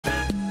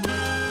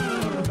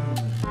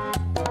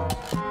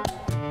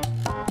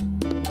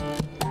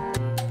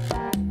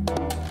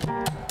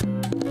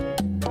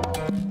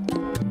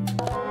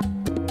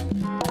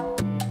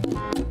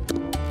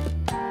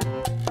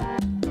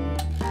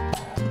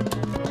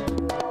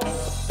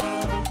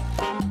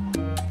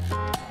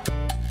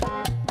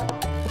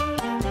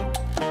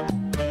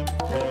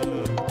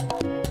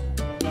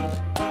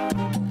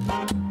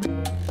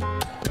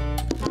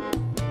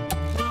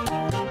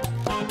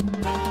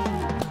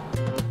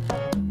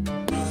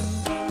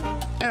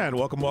And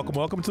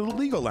welcome to the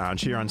Legal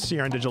Lounge here on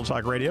CRN Digital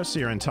Talk Radio,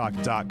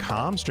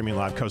 CRNTalk.com, streaming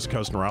live coast to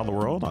coast and around the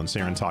world on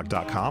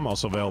CRNTalk.com.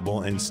 Also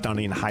available in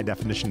stunning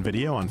high-definition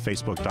video on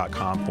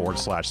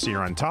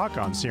Facebook.com/CRN Talk,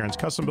 on CRN's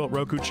custom-built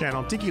Roku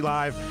channel, Tiki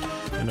Live,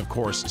 and, of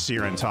course,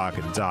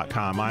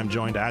 CRNTalk.com. I'm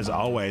joined, as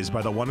always,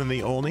 by the one and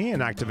the only,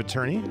 an active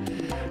attorney,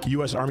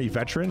 U.S. Army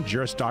veteran,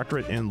 Juris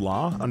Doctorate in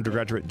Law,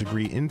 undergraduate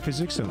degree in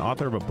physics, and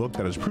author of a book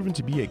that has proven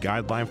to be a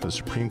guideline for the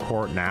Supreme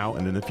Court now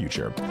and in the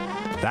future.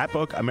 That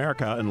book,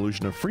 America, An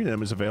Illusion of Freedom,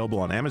 is available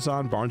on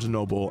Amazon, Barnes &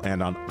 Noble,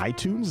 and on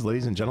iTunes.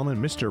 Ladies and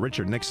gentlemen, Mr.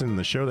 Richard Nixon,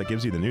 the show that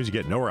gives you the news you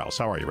get nowhere else.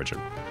 How are you,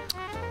 Richard?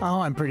 Oh,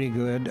 I'm pretty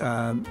good.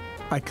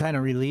 I kind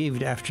of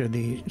relieved after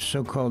the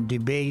so-called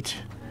debate,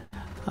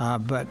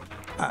 but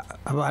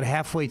about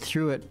halfway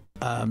through it,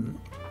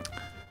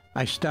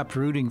 I stopped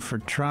rooting for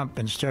Trump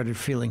and started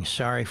feeling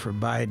sorry for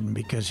Biden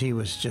because he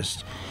was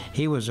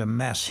a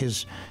mess.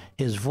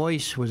 His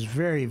voice was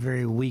very,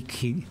 very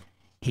weak.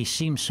 He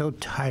seemed so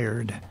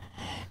tired.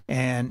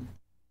 And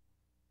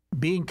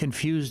being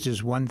confused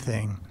is one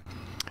thing,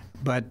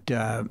 but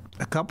a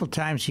couple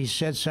times he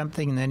said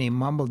something and then he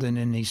mumbled and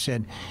then he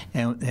said,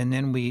 and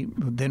then we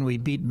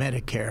beat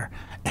Medicare,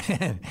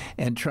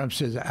 and Trump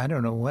says, I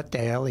don't know what the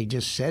hell he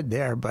just said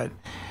there, but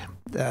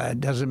it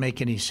doesn't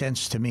make any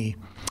sense to me.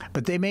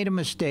 But they made a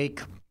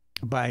mistake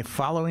by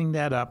following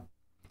that up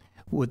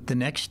with the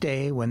next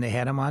day when they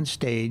had him on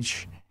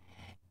stage,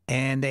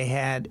 and they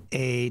had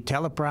a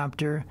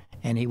teleprompter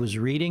and he was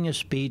reading a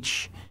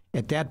speech.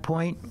 At that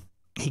point,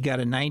 he got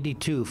a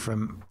 92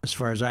 from, as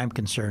far as I'm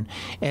concerned.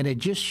 And it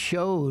just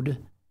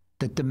showed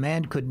that the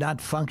man could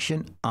not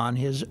function on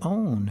his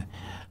own.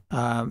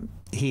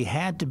 He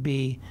had to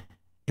be,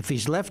 if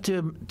he's left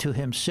to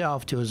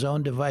himself, to his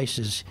own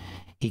devices,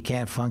 he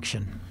can't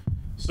function.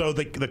 So,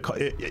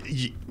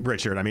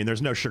 Richard, I mean,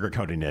 there's no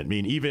sugarcoating it. I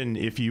mean, even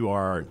if you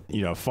are,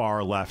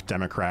 far left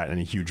Democrat and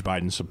a huge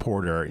Biden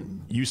supporter,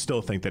 you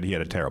still think that he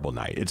had a terrible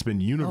night. It's been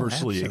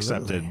universally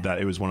accepted that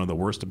it was one of the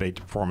worst debate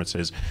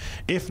performances,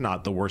 if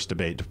not the worst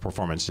debate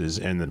performances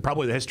in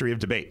probably the history of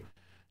debate.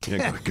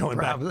 Going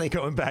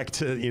back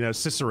to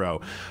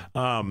Cicero.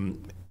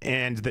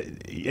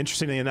 And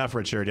interestingly enough,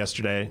 Richard,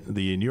 yesterday,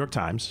 the New York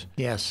Times,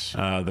 yes,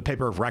 the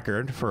paper of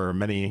record for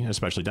many,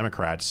 especially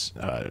Democrats,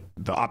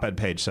 the op-ed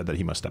page said that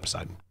he must step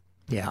aside.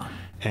 Yeah.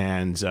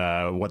 And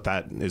what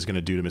that is going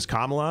to do to Ms.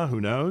 Kamala,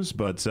 who knows?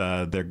 But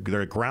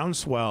their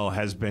groundswell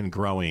has been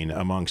growing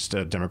amongst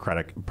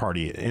Democratic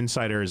Party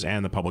insiders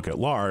and the public at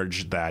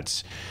large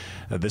that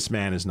this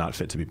man is not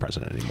fit to be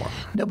president anymore.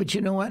 No, but you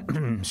know what?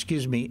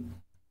 Excuse me.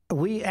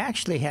 We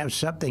actually have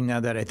something, now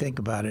that I think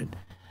about it,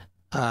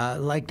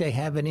 like they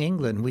have in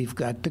England. We've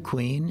got the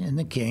Queen and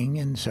the King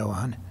and so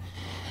on.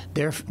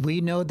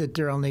 We know that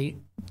they're only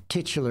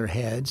titular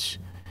heads.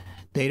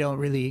 They don't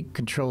really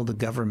control the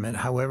government.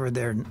 However,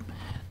 they're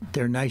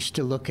nice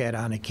to look at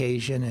on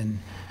occasion and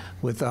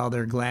with all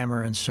their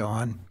glamour and so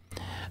on.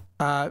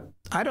 I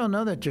don't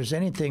know that there's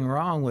anything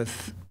wrong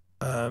with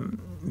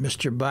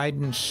Mr.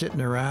 Biden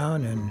sitting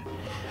around and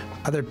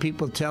other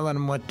people telling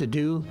him what to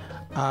do.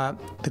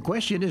 The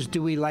question is,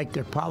 do we like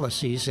their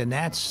policies? And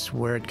that's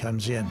where it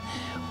comes in.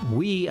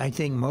 I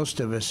think most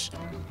of us,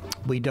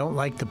 we don't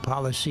like the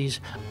policies.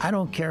 I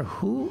don't care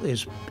who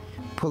is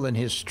pulling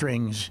his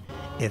strings.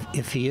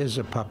 If he is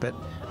a puppet,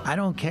 I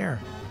don't care.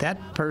 That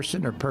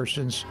person or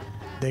persons,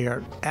 they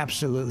are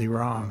absolutely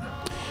wrong.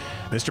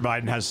 Mr.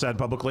 Biden has said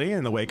publicly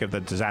in the wake of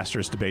the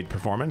disastrous debate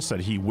performance that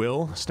he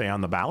will stay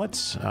on the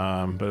ballots.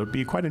 But it would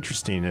be quite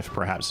interesting if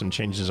perhaps some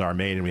changes are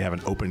made and we have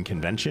an open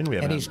convention.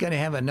 And he's going to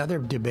have another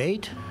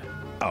debate?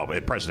 Oh,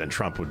 President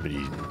Trump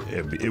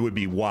it would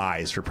be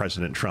wise for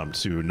President Trump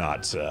to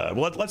not.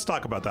 Let's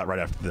talk about that right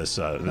after this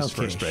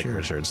first break, sure.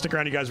 Richard. Stick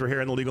around, you guys. We're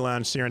here in the Legal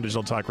Lounge, CRN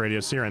Digital Talk Radio,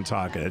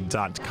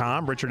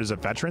 CRNTalk.com. Richard is a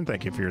veteran.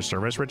 Thank you for your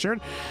service, Richard.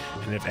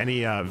 And if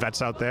any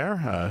vets out there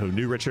who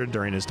knew Richard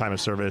during his time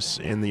of service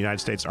in the United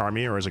States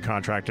Army or as a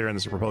contractor in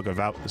the Republic of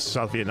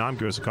South Vietnam,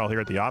 give us a call here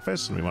at the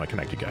office, and we want to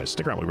connect you guys.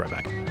 Stick around. We'll be right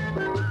back.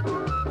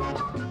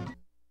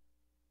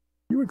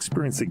 You're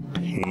experiencing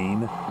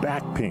pain,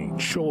 back pain,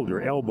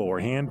 shoulder, elbow, or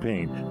hand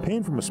pain,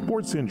 pain from a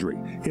sports injury.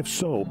 If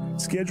so,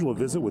 schedule a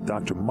visit with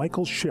Dr.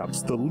 Michael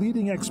Sheps, the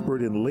leading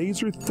expert in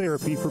laser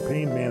therapy for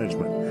pain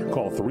management.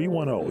 Call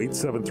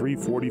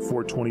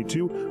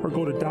 310-873-4422 or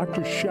go to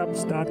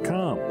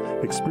drsheps.com.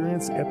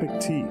 Experience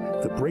Epic T,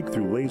 the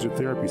breakthrough laser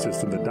therapy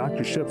system that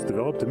Dr. Sheps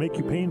developed to make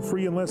you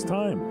pain-free in less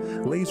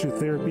time. Laser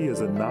therapy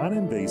is a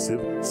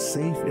non-invasive,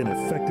 safe, and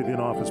effective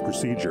in-office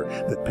procedure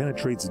that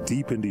penetrates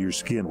deep into your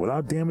skin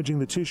without damaging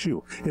the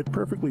tissue. It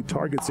perfectly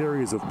targets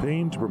areas of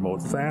pain to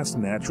promote fast,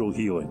 natural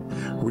healing.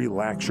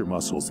 Relax your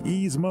muscles,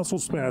 ease muscle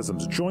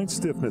spasms, joint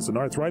stiffness, and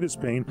arthritis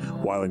pain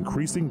while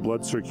increasing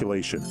blood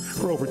circulation.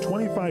 For over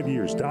 25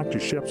 years, Dr.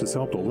 Sheps has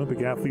helped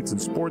Olympic athletes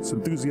and sports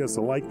enthusiasts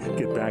alike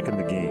get back in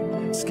the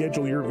game.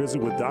 Schedule your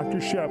visit with Dr.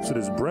 Sheps at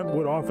his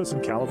Brentwood office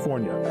in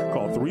California.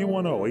 Call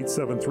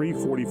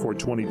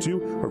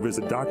 310-873-4422 or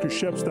visit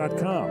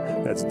drsheps.com.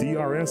 That's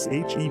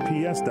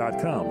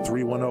DRSHEPS.com.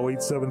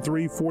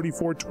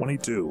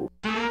 310-873-4422.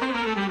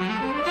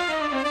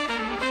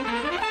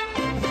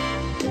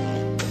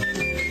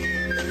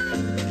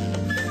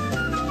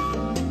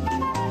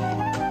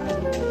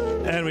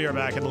 are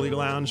back in the Legal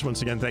Lounge.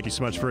 Once again, thank you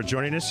so much for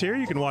joining us here.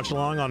 You can watch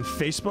along on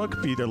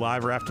Facebook, either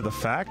live or after the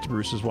fact.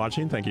 Bruce is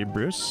watching. Thank you,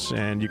 Bruce.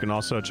 And you can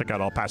also check out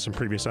all past and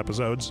previous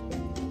episodes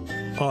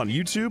on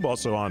YouTube,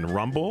 also on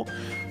Rumble.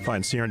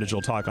 Find CRN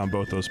Digital Talk on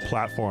both those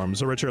platforms.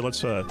 So, Richard,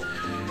 let's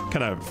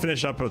kind of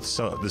finish up with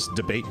this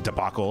debate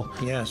debacle.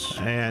 Yes.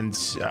 And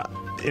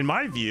in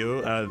my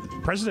view,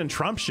 President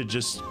Trump should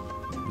just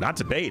not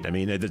debate. I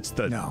mean,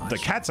 the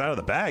cat's out of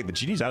the bag. The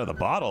genie's out of the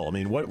bottle. I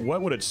mean, what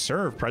would it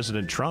serve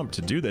President Trump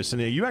to do this?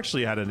 And you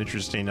actually had an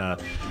interesting,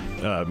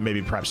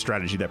 maybe perhaps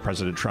strategy that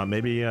President Trump,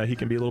 maybe he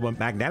can be a little bit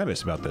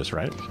magnanimous about this,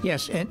 right?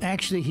 Yes, and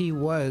actually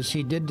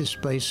he did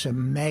display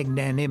some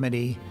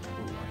magnanimity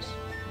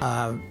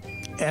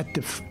at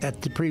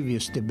the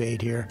previous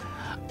debate here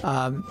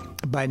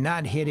by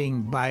not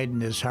hitting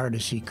Biden as hard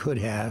as he could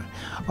have.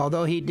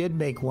 Although he did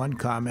make one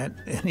comment,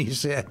 and he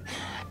said,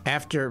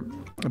 after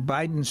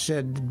Biden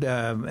said,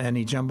 and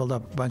he jumbled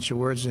up a bunch of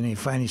words, and he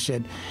finally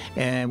said,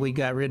 and we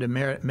got rid of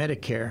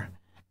Medicare.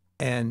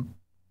 And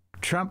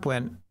Trump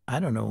went, I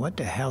don't know what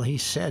the hell he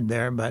said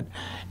there, but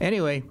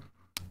anyway,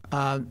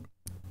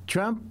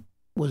 Trump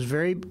was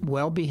very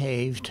well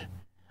behaved.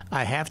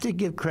 I have to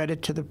give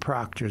credit to the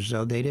Proctors,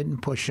 though. They didn't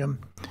push him.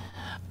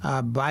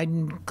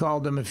 Biden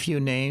called him a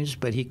few names,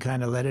 but he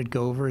kind of let it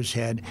go over his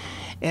head.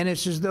 And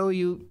it's as though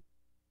you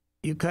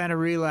kind of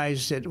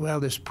realize that,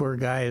 well, this poor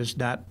guy is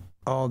not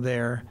all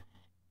there.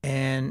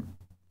 And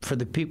for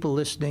the people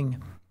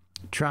listening,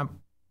 Trump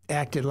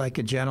acted like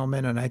a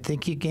gentleman, and I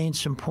think he gained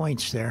some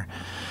points there.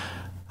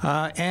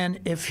 And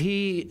if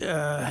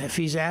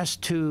he's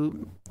asked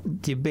to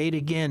debate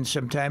again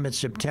sometime in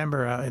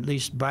September, at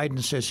least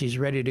Biden says he's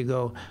ready to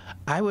go,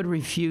 I would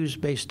refuse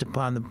based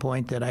upon the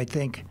point that I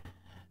think,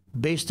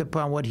 based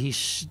upon what he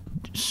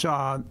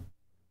saw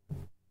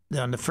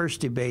on the first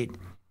debate,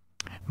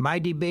 my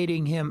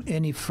debating him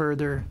any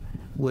further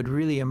would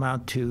really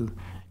amount to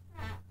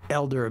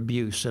elder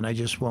abuse, and I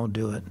just won't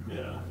do it.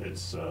 Yeah,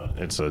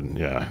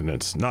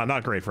 it's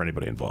not great for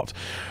anybody involved.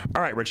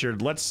 All right,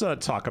 Richard, let's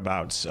talk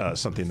about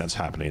something that's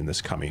happening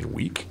this coming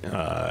week.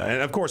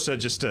 And of course,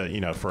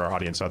 for our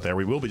audience out there,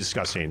 we will be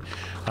discussing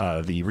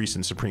the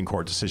recent Supreme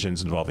Court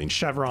decisions involving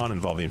Chevron,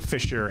 involving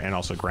Fisher, and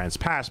also Grants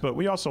Pass. But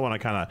we also want to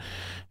kind of,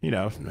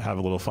 have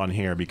a little fun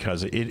here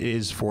because it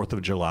is 4th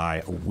of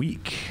July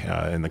week.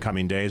 In the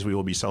coming days, we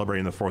will be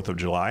celebrating the 4th of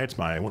July.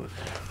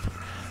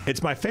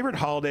 It's my favorite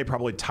holiday,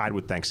 probably tied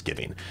with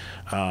Thanksgiving.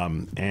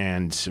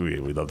 And we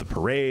love the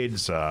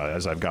parades.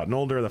 As I've gotten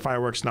older, the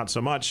fireworks, not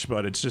so much,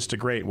 but it's just a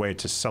great way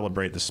to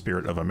celebrate the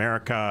spirit of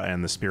America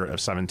and the spirit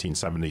of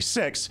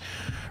 1776.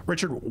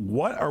 Richard,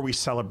 what are we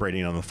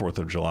celebrating on the 4th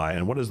of July,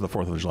 and what does the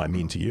 4th of July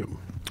mean to you?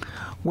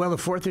 Well, the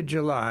 4th of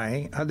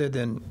July, other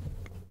than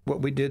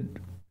what we did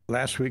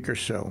last week or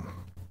so,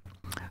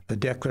 the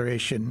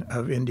Declaration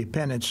of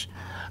Independence,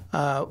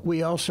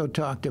 we also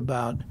talked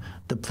about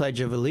the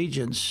Pledge of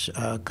Allegiance,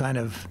 kind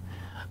of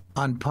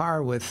on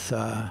par with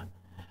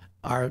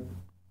our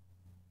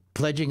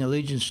pledging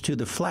allegiance to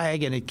the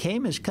flag. And it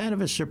came as kind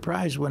of a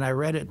surprise when I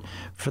read it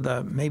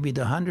for maybe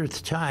the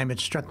 100th time. It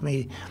struck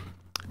me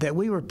that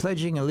we were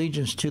pledging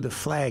allegiance to the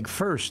flag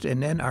first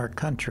and then our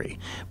country.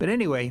 But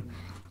anyway,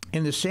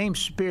 in the same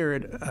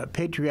spirit,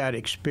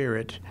 patriotic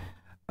spirit,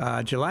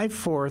 July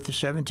 4th,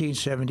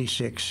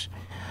 1776,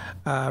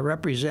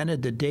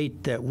 represented the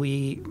date that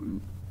we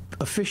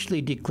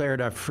officially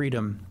declared our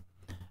freedom,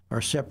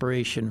 our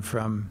separation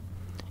from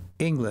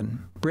England,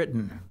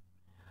 Britain.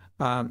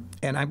 And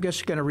I'm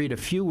just going to read a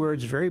few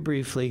words very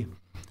briefly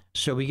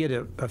so we get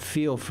a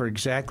feel for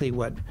exactly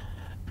what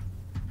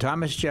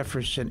Thomas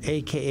Jefferson,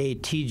 a.k.a.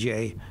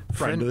 TJ,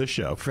 friend of the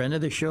show. Friend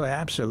of the show,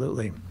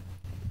 absolutely.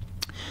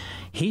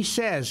 He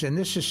says, and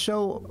this is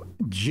so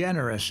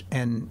generous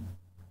and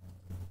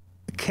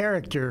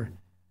character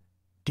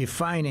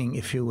defining,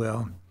 if you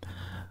will,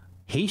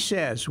 he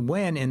says,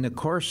 when in the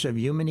course of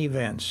human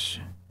events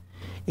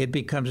it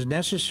becomes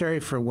necessary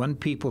for one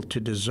people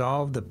to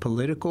dissolve the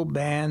political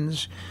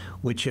bands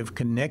which have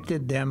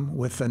connected them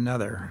with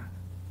another,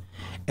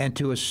 and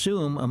to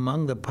assume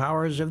among the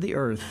powers of the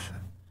earth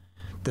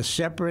the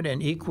separate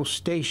and equal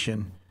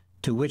station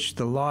to which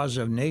the laws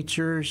of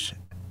nature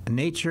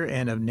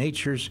and of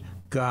nature's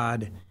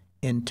God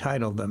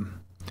entitle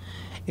them,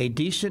 a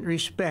decent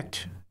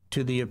respect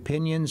to the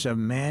opinions of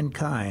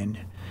mankind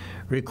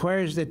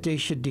requires that they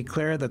should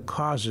declare the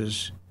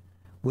causes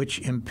which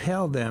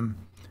impel them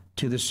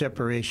to the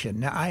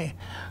separation. Now,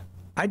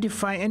 I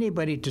defy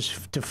anybody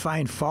to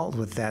find fault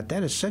with that.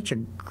 That is such a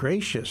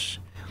gracious,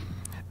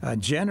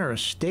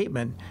 generous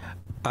statement,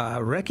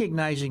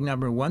 recognizing,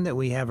 number one, that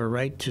we have a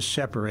right to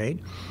separate.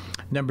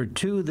 Number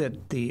two,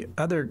 that the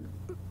other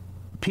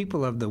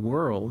people of the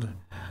world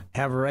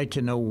have a right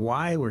to know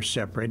why we're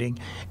separating.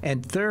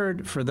 And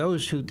third, for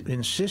those who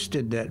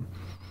insisted that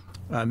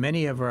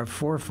many of our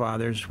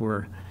forefathers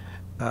were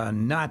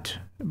not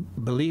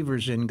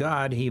believers in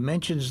God, he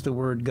mentions the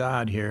word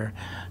God here.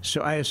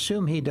 So I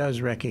assume he does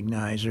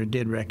recognize or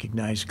did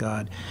recognize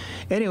God.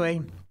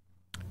 Anyway,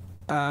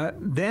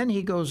 then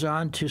he goes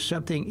on to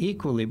something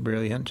equally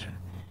brilliant.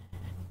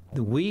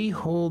 We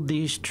hold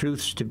these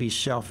truths to be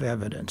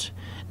self-evident.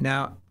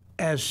 Now,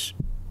 as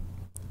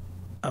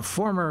a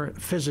former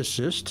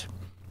physicist,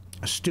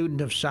 a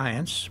student of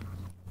science,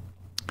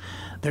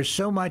 there's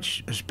so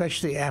much,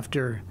 especially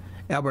after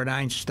Albert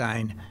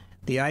Einstein,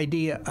 the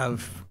idea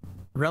of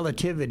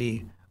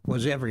relativity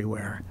was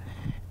everywhere.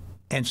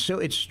 And so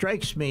it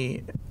strikes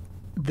me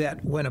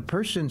that when a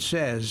person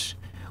says,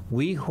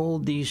 we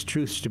hold these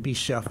truths to be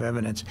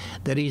self-evident,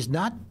 that he's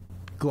not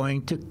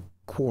going to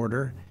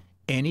quarter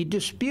any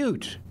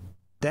dispute.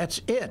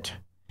 That's it.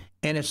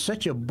 And it's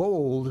such a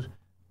bold,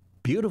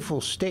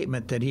 beautiful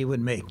statement that he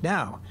would make.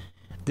 Now,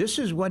 this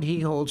is what he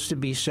holds to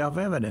be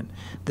self-evident,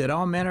 that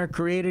all men are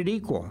created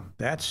equal.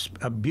 That's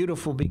a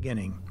beautiful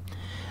beginning.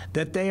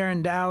 That they are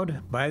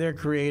endowed by their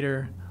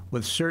Creator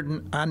with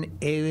certain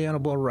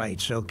unalienable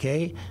rights,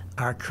 okay?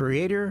 Our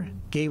Creator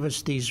gave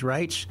us these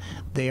rights.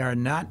 They are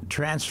not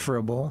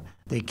transferable.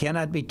 They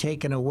cannot be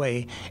taken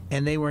away.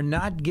 And they were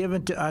not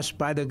given to us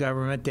by the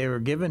government. They were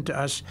given to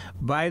us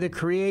by the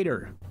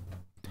Creator.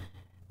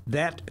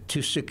 That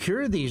to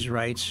secure these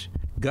rights,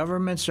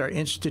 governments are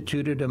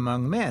instituted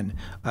among men.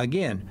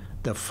 Again,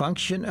 the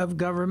function of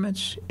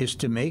governments is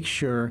to make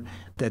sure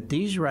that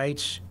these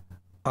rights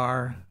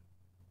are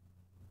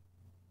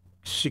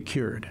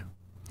secured.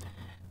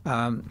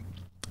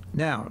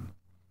 Now,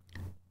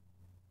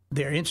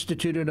 they're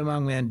instituted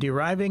among men,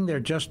 deriving their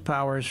just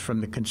powers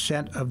from the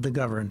consent of the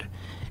governed,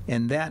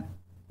 and that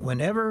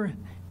whenever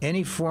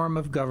any form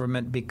of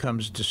government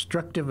becomes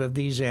destructive of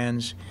these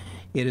ends,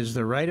 it is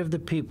the right of the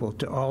people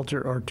to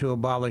alter or to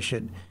abolish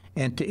it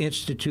and to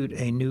institute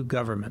a new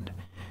government.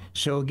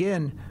 So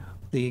again,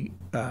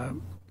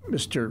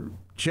 Mr.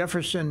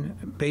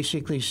 Jefferson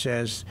basically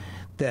says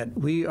that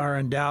we are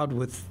endowed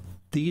with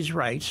these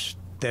rights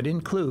that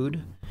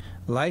include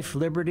life,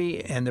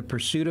 liberty, and the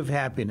pursuit of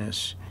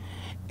happiness,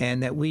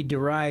 and that we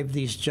derive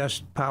these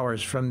just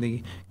powers from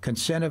the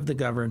consent of the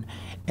governed,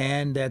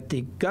 and that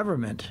the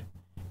government,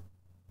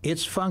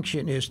 its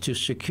function is to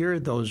secure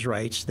those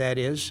rights, that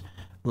is,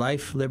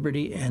 life,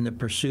 liberty, and the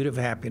pursuit of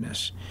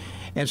happiness.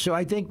 And so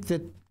I think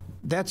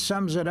that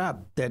sums it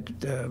up, that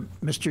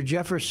Mr.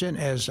 Jefferson,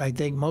 as I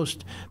think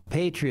most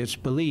patriots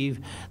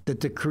believe, that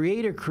the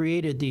Creator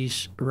created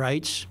these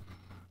rights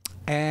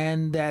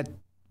and that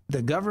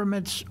the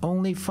government's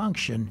only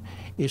function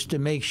is to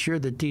make sure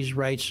that these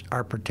rights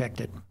are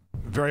protected.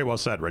 Very well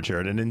said,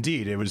 Richard. And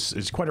indeed,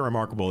 it's quite a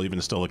remarkable,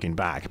 even still looking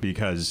back,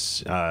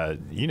 because,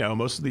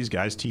 most of these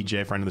guys,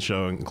 TJ, friend of the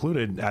show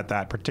included, at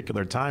that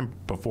particular time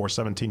before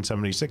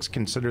 1776,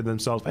 considered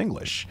themselves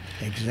English.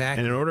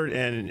 Exactly. And in order,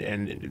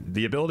 and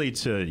the ability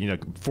to,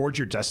 forge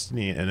your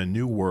destiny in a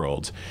new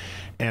world,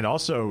 and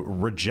also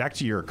reject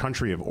your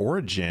country of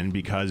origin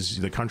because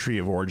the country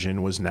of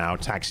origin was now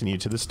taxing you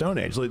to the Stone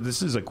Age.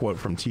 This is a quote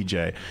from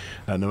TJ,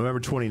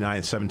 November 29th,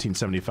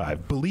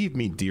 1775. Believe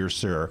me, dear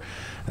sir,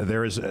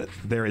 there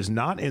is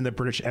not in the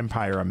British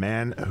Empire a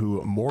man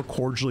who more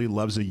cordially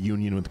loves a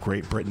union with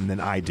Great Britain than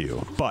I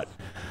do. But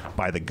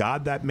by the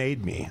God that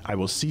made me, I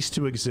will cease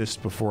to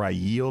exist before I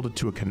yield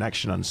to a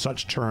connection on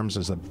such terms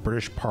as the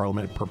British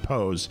Parliament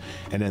propose.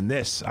 And in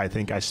this, I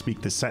think I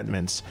speak the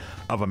sentiments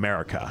of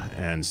America.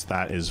 And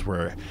that is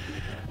where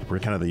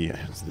kind of the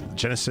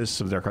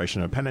genesis of the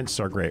Declaration of Independence,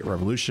 our great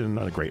revolution,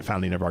 the great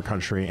founding of our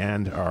country,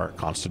 and our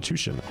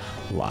Constitution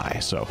lie.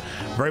 So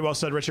very well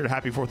said, Richard.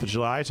 Happy 4th of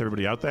July to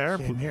everybody out there.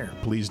 Same here.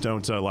 Please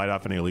don't light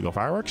off any illegal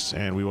fireworks,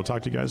 and we will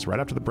talk to you guys right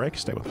after the break.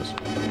 Stay with us.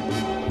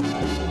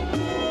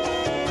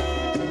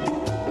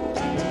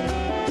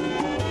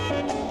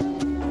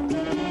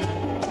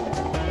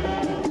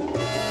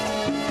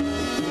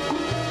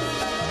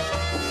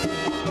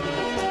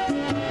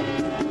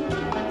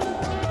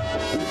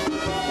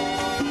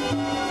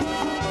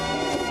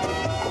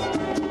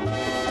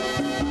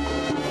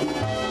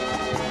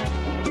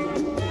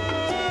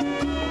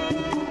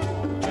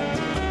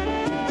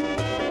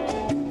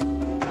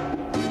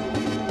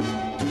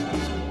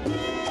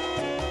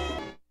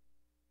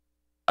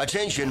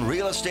 Attention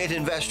real estate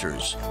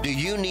investors. Do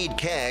you need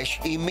cash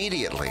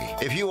immediately?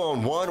 If you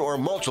own one or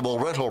multiple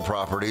rental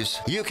properties,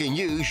 you can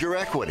use your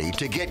equity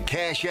to get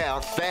cash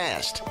out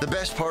fast. The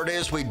best part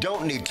is we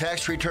don't need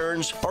tax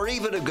returns or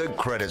even a good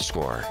credit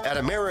score. At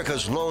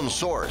America's Loan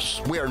Source,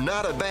 we are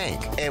not a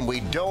bank and we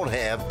don't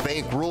have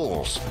bank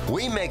rules.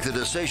 We make the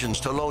decisions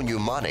to loan you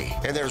money,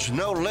 and there's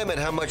no limit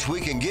how much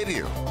we can give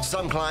you.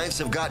 Some clients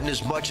have gotten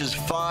as much as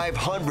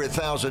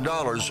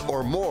 $500,000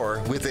 or more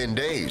within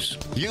days.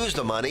 Use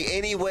the money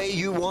any way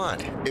you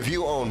want. If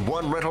you own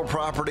one rental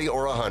property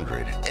or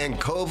 100 and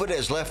COVID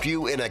has left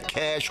you in a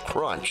cash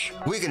crunch,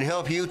 we can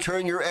help you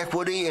turn your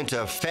equity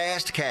into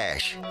fast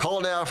cash. Call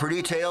now for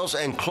details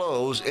and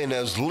close in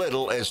as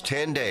little as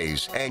 10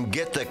 days and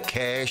get the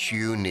cash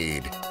you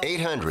need.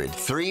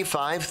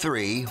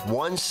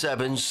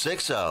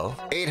 800-353-1760.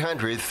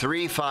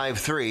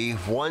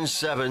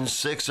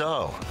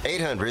 800-353-1760.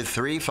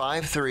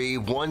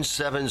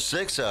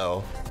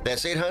 800-353-1760.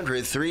 That's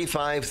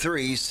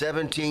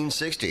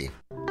 800-353-1760.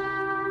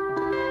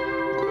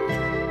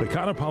 The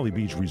Kaanapali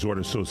Beach Resort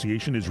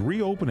Association is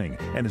reopening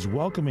and is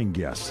welcoming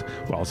guests.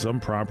 While some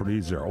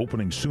properties are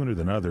opening sooner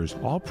than others,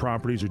 all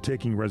properties are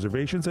taking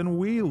reservations, and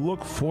we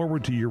look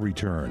forward to your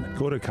return.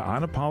 Go to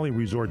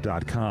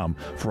kaanapaliresort.com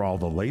for all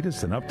the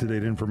latest and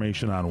up-to-date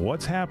information on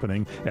what's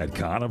happening at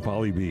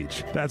Kaanapali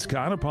Beach. That's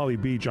Kaanapali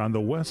Beach on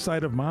the west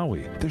side of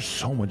Maui. There's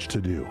so much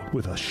to do.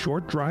 With a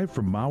short drive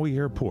from Maui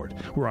Airport,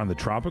 we're on the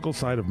tropical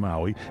side of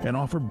Maui and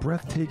offer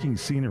breathtaking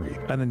scenery,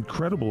 an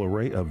incredible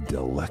array of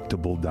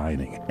delectable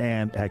dining,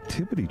 and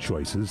activity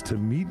choices to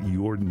meet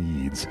your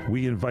needs.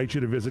 We invite you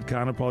to visit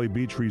Kaanapali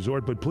Beach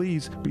Resort, but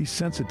please be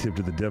sensitive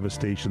to the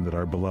devastation that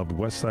our beloved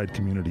west side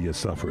community has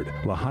suffered.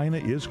 Lahaina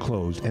is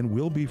closed and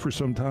will be for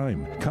some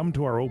time. Come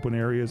to our open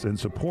areas and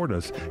support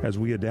us as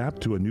we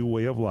adapt to a new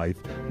way of life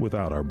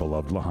without our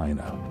beloved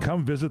Lahaina.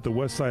 Come visit the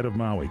west side of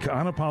Maui,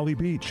 Kaanapali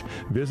Beach.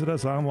 Visit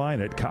us online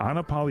at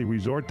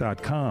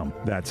kaanapaliresort.com.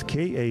 That's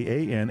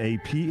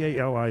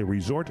KAANAPALI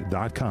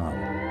resort.com.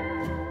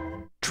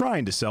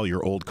 Trying to sell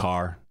your old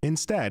car?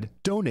 Instead,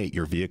 donate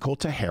your vehicle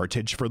to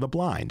Heritage for the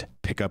Blind.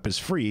 Pickup is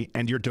free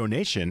and your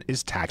donation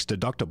is tax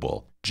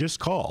deductible. Just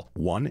call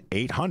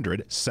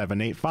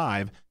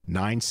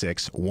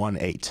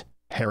 1-800-785-9618.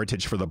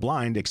 Heritage for the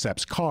Blind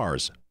accepts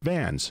cars,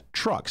 vans,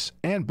 trucks,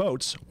 and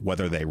boats,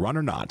 whether they run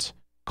or not.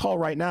 Call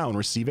right now and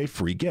receive a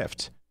free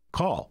gift.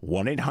 Call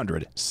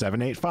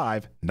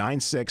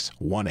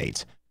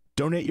 1-800-785-9618.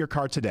 Donate your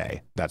car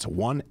today. That's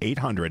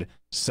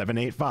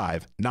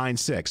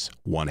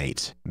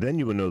 1-800-785-9618. Then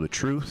you will know the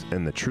truth,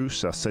 and the truth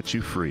shall set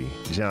you free.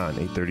 John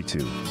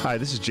 8:32. Hi,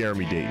 this is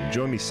Jeremy Dayton.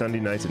 Join me Sunday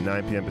nights at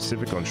 9 p.m.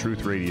 Pacific on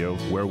Truth Radio,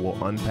 where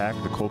we'll unpack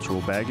the cultural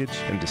baggage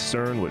and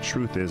discern what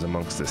truth is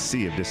amongst the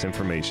sea of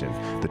disinformation,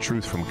 the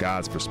truth from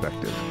God's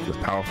perspective.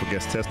 With powerful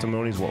guest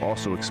testimonies, we'll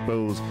also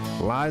expose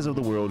lies of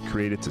the world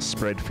created to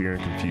spread fear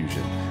and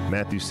confusion.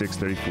 Matthew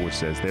 6:34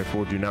 says,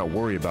 "Therefore do not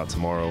worry about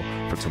tomorrow,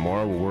 for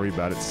tomorrow will worry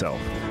about itself."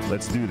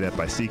 Let's do that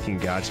by seeking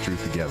God's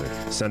truth together.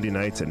 Sunday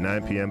nights at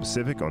 9 p.m.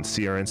 Pacific on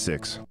CRN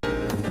 6.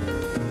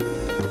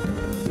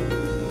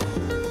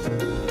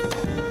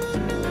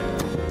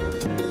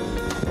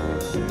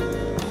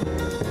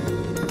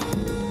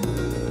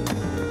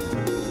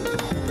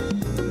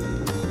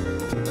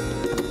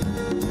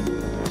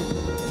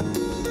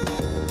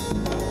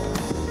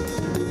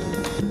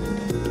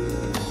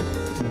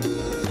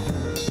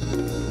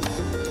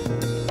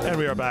 And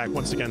we are back.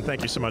 Once again,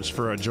 thank you so much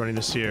for joining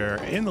us here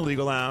in the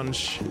Legal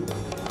Lounge.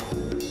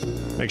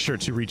 Make sure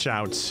to reach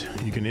out.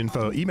 You can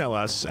email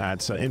us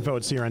at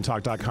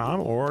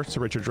info@crntalk.com or to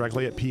Richard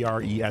directly at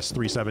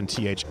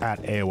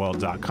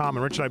pres37th@aol.com.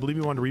 And Richard, I believe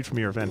you wanted to read from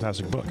your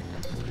fantastic book.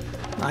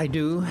 I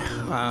do.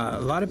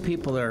 A lot of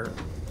people are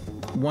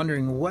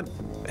wondering what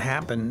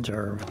happened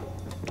to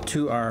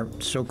our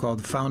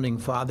so-called founding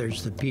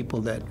fathers, the people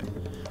that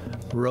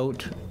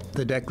wrote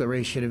the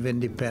Declaration of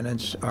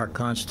Independence, our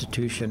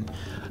Constitution.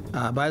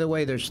 By the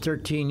way, there's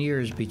 13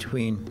 years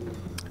between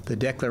the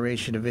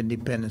Declaration of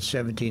Independence,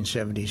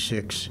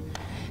 1776,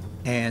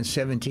 and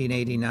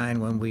 1789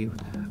 when we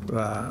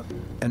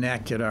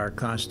enacted our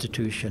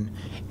Constitution,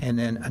 and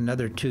then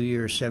another 2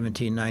 years,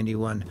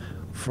 1791,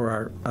 for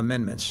our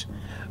amendments.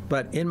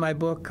 But in my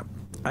book,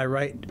 I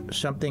write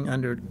something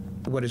under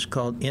what is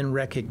called in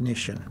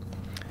recognition.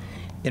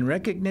 In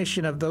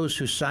recognition of those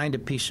who signed a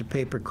piece of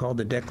paper called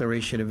the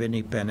Declaration of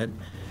Independence,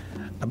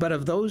 but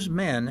of those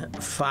men,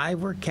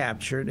 5 were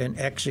captured and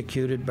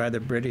executed by the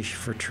British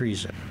for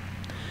treason.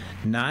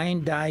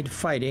 9 died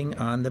fighting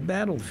on the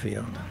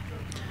battlefield.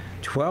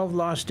 12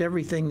 lost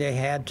everything they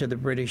had to the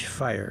British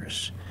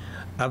fires.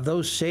 Of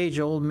those sage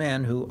old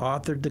men who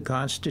authored the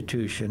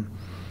Constitution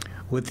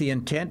with the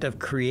intent of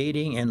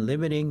creating and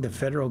limiting the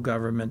federal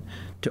government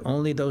to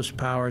only those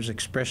powers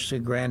expressly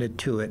granted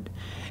to it,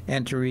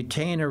 and to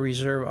retain or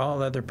reserve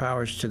all other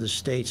powers to the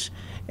states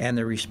and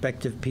their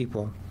respective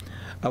people.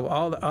 Of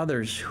all the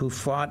others who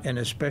fought, and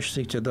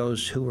especially to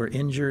those who were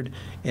injured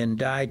and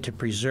died to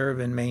preserve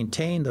and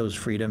maintain those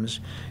freedoms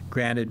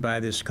granted by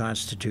this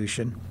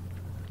Constitution,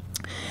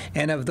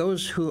 and of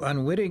those who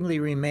unwittingly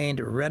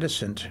remained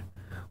reticent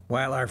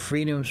while our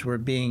freedoms were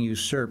being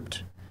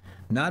usurped,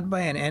 not by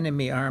an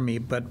enemy army,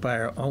 but by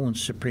our own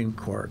Supreme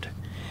Court,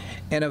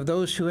 and of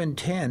those who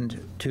intend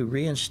to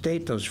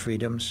reinstate those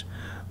freedoms,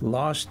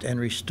 lost and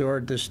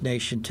restored this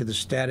nation to the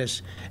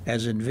status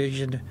as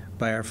envisioned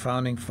by our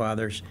founding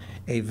fathers,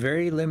 a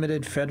very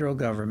limited federal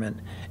government,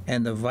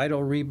 and the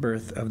vital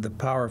rebirth of the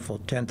powerful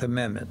 10th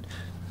Amendment.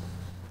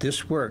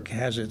 This work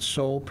has as its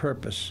sole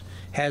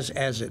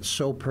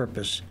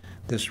purpose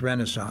this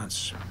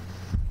Renaissance.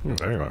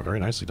 Very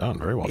nicely done.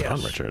 Very well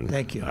done, Richard.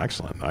 Thank you.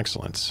 Excellent,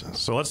 excellent.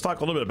 So let's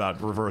talk a little bit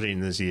about reverting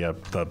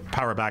the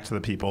power back to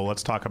the people.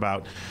 Let's talk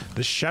about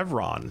the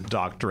Chevron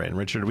doctrine.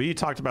 Richard, we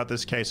talked about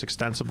this case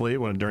extensively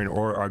during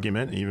our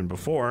argument, even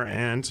before,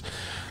 and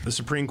the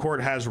Supreme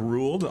Court has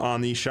ruled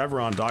on the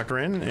Chevron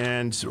doctrine.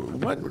 And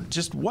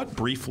what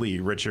briefly,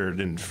 Richard,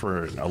 and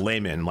for a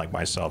layman like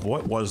myself,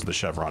 what was the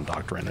Chevron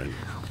doctrine?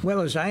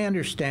 Well, as I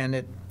understand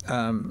it,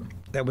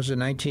 that was a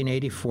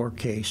 1984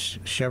 case,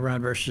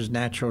 Chevron versus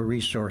Natural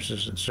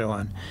Resources and so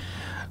on.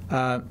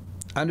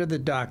 under the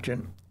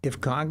doctrine, if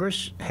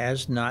Congress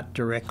has not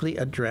directly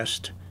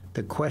addressed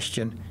the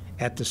question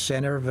at the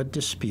center of a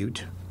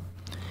dispute,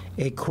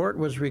 a court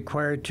was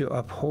required to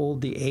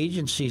uphold the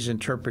agency's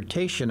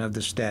interpretation of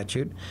the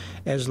statute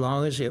as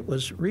long as it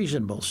was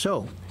reasonable.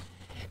 So,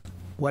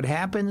 what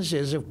happens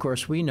is, of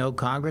course, we know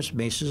Congress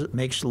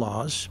makes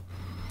laws.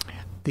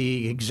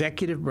 The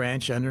executive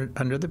branch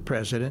under the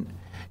president,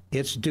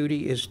 its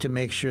duty is to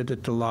make sure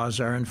that the laws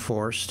are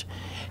enforced.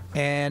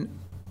 And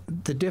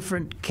the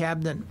different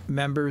cabinet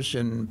members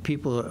and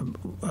people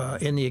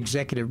in the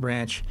executive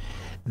branch,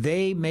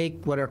 they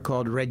make what are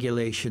called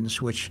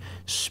regulations, which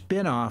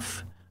spin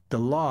off the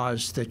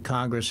laws that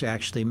Congress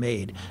actually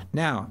made.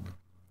 Now,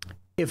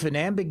 if an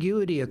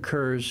ambiguity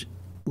occurs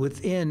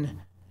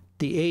within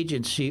the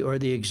agency or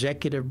the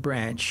executive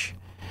branch,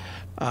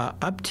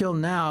 up till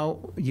now,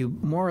 you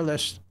more or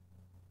less,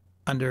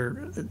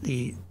 under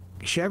the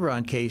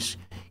Chevron case,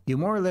 you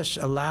more or less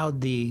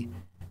allowed the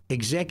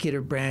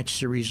executive branch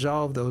to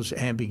resolve those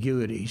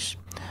ambiguities.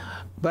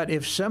 But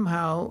if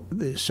somehow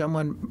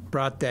someone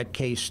brought that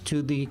case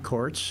to the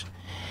courts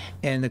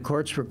and the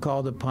courts were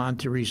called upon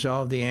to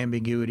resolve the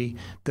ambiguity,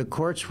 the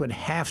courts would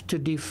have to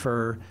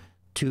defer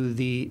to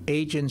the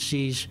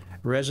agency's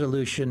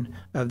resolution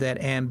of that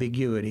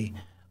ambiguity.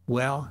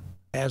 Well,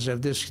 as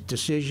of this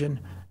decision,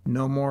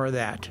 no more of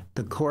that.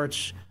 The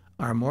courts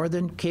are more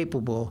than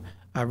capable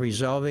of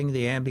resolving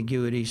the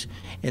ambiguities,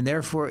 and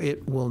therefore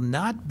it will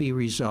not be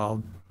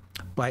resolved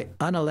by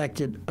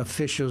unelected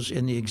officials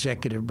in the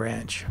executive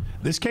branch.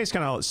 This case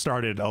kind of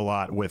started a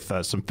lot with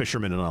some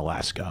fishermen in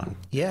Alaska.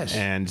 Yes.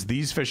 And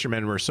these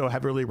fishermen were so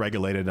heavily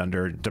regulated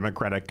under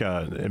Democratic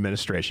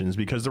administrations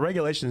because the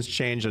regulations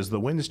change as the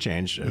winds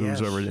change. It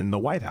was over in the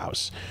White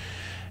House.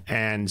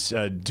 And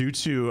due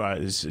to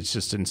it's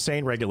just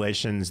insane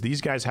regulations, these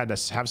guys had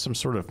to have some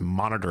sort of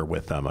monitor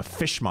with them, a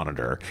fish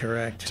monitor.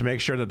 Correct. To make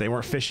sure that they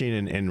weren't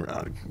fishing in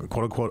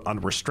quote-unquote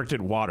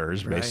unrestricted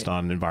waters based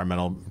on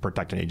Environmental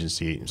Protection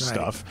Agency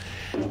stuff.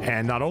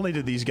 And not only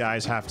did these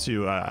guys have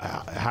to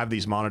have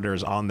these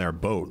monitors on their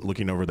boat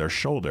looking over their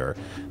shoulder,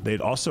 they'd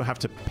also have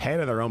to pay out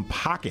of their own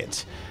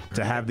pocket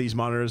to have these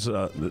monitors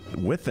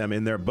with them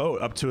in their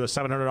boat, up to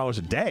 $700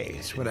 a day.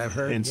 That's what I've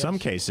heard. In some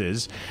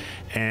cases.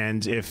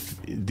 And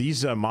if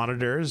these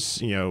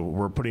monitors,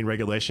 were putting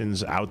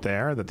regulations out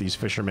there that these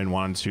fishermen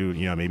wanted to,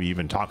 maybe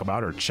even talk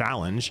about or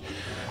challenge,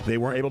 they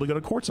weren't able to go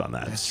to courts on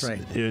that. That's right.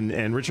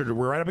 And Richard,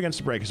 we're right up against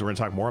the break, so we're going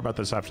to talk more about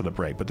this after the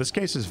break. But this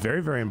case is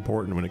very, very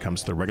important when it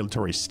comes to the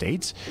regulatory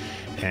state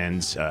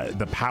and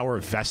the power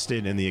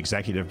vested in the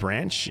executive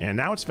branch. And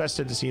now it's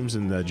vested, it seems,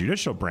 in the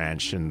judicial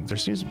branch. And there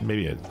seems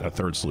maybe a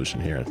third solution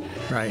here.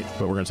 Right.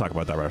 But we're going to talk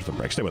about that right after the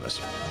break. Stay with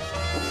us.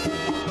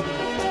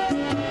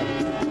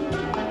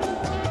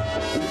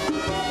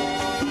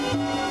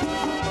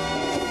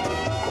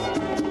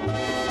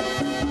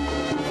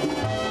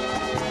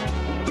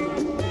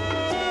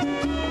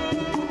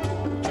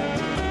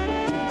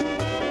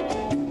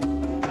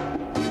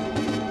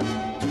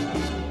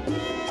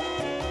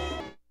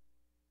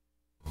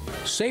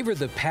 Savor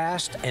the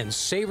past and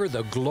savor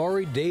the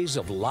glory days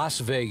of Las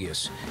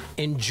Vegas.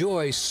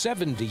 Enjoy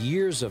 70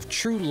 years of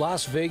true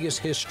Las Vegas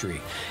history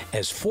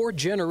as 4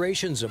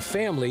 generations of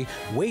family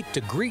wait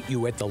to greet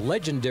you at the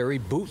legendary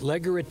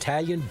Bootlegger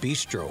Italian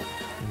Bistro.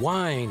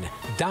 Wine,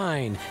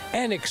 dine,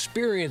 and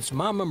experience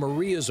Mama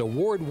Maria's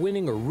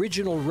award-winning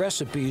original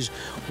recipes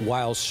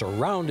while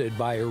surrounded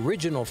by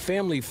original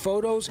family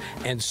photos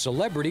and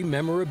celebrity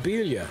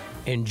memorabilia.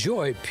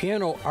 Enjoy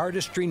piano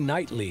artistry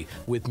nightly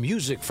with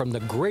music from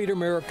the Great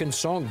American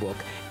Songbook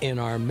in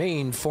our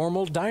main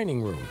formal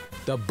dining room.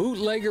 The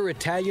Bootlegger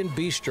Italian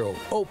Bistro,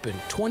 open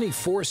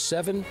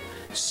 24/7,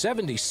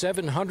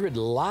 7700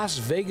 Las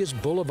Vegas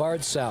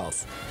Boulevard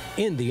South,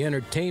 in the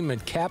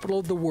entertainment capital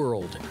of the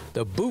world.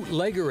 The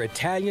Bootlegger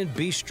Italian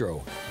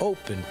Bistro,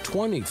 open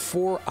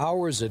 24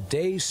 hours a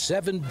day,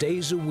 7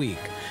 days a week.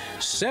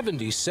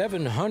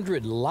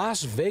 7700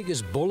 Las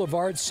Vegas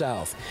Boulevard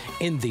South,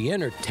 in the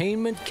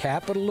entertainment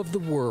capital of the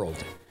world.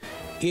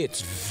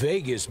 It's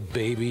Vegas,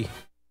 baby.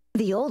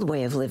 The old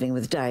way of living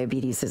with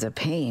diabetes is a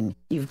pain.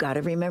 You've got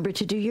to remember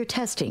to do your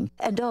testing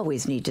and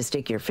always need to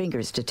stick your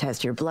fingers to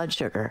test your blood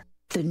sugar.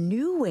 The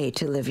new way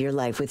to live your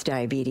life with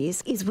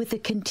diabetes is with a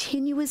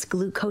continuous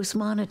glucose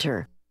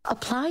monitor.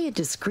 Apply a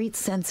discrete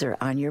sensor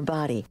on your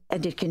body,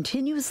 and it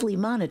continuously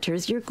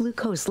monitors your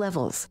glucose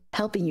levels,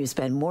 helping you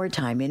spend more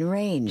time in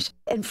range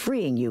and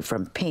freeing you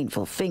from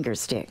painful finger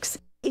sticks.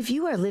 If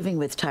you are living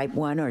with type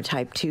 1 or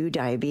type 2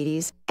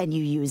 diabetes and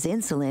you use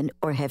insulin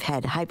or have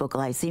had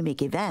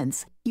hypoglycemic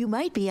events, you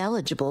might be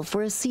eligible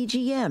for a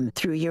CGM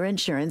through your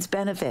insurance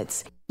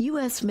benefits.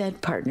 U.S.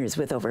 Med partners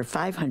with over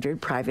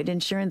 500 private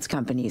insurance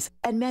companies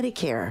and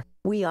Medicare.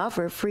 We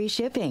offer free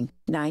shipping,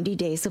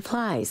 90-day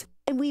supplies,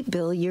 and we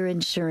bill your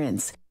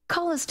insurance.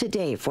 Call us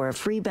today for a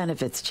free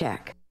benefits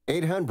check.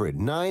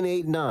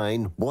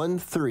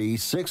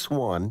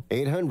 800-989-1361.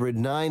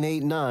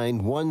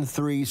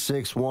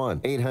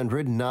 800-989-1361.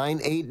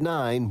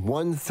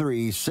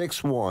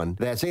 800-989-1361.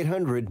 That's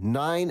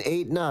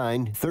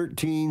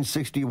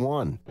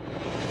 800-989-1361.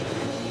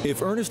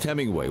 If Ernest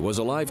Hemingway was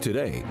alive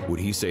today, would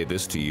he say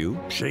this to you?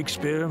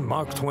 Shakespeare,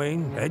 Mark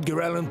Twain,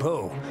 Edgar Allan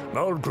Poe,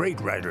 all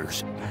great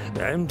writers.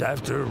 And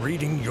after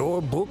reading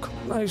your book,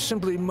 I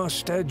simply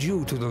must add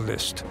you to the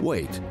list.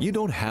 Wait, you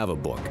don't have a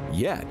book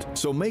yet,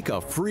 so make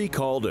a free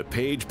call to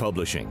Page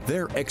Publishing.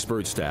 Their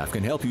expert staff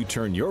can help you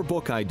turn your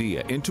book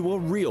idea into a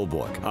real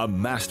book, a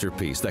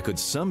masterpiece that could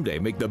someday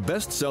make the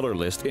bestseller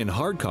list in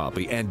hard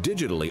copy and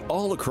digitally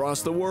all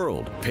across the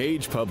world.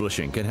 Page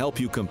Publishing can help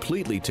you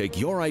completely take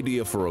your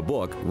idea for a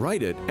book,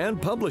 write it,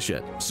 and publish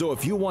it. So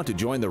if you want to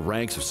join the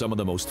ranks of some of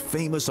the most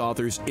famous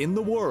authors in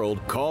the world,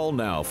 call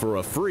now for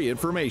a free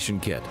information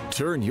kit.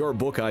 Turn your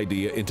book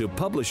idea into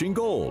publishing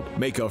gold.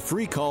 Make a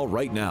free call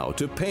right now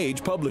to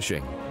Page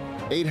Publishing.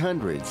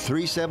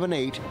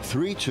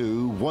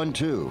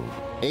 800-378-3212.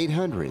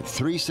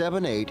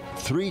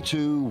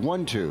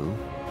 800-378-3212.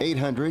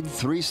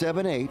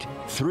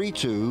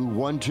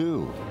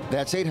 800-378-3212.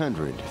 That's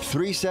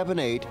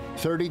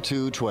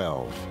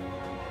 800-378-3212.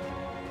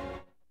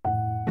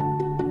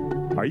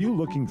 Are you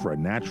looking for a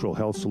natural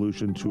health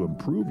solution to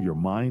improve your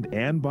mind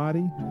and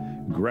body?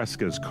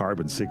 Greska's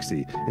Carbon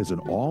 60 is an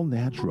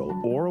all-natural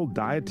oral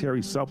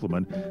dietary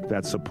supplement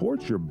that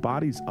supports your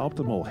body's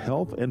optimal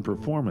health and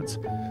performance.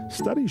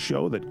 Studies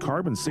show that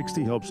Carbon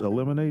 60 helps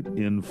eliminate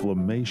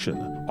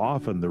inflammation,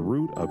 often the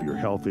root of your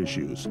health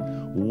issues.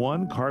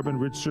 One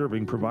carbon-rich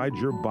serving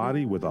provides your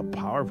body with a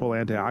powerful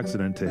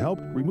antioxidant to help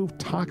remove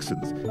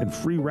toxins and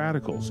free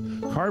radicals.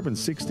 Carbon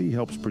 60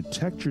 helps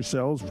protect your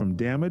cells from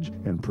damage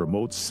and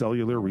promotes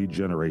cellular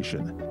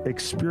regeneration.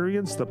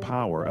 Experience the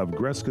power of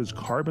Greska's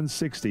Carbon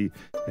 60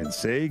 and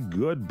say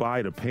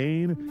goodbye to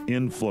pain,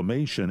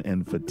 inflammation,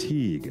 and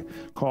fatigue.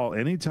 Call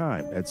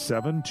anytime at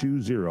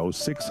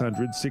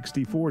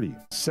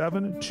 720-600-6040,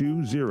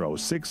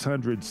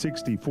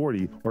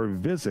 720-600-6040, or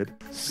visit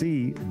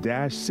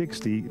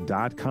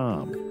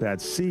c-60.com.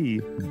 That's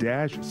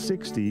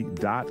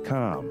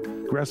c-60.com.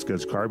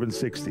 Greska's Carbon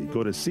 60.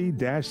 Go to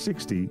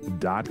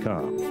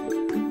c-60.com.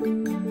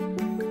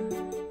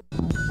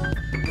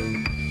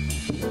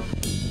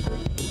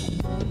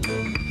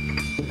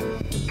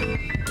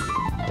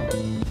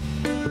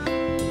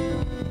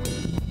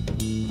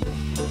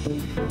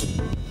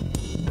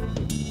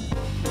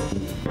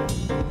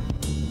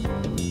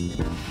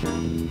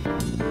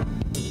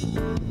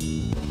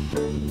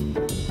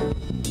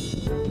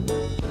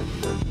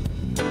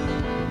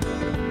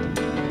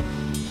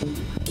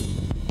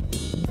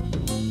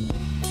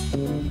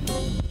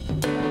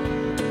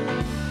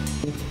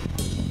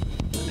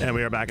 And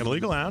we are back in the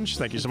Legal Lounge.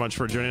 Thank you so much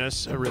for joining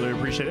us. I really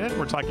appreciate it.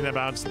 We're talking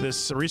about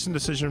this recent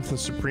decision from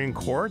the Supreme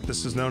Court.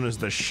 This is known as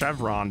the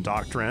Chevron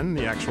Doctrine.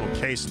 The actual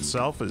case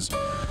itself is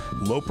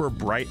Loper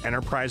Bright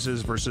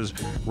Enterprises versus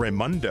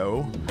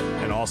Raimundo,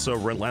 and also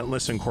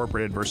Relentless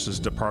Incorporated versus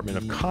Department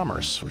of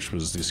Commerce, which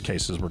was these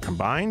cases were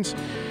combined.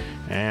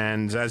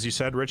 And as you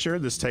said,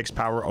 Richard, this takes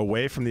power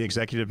away from the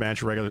executive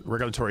branch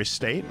regulatory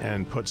state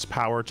and puts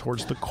power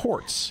towards the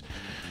courts.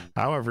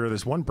 However,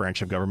 there's one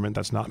branch of government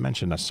that's not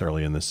mentioned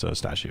necessarily in this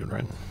statute,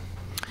 right?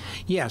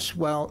 Yes.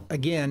 Well,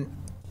 again,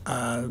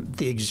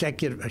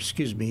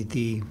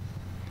 the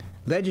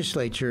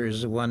legislature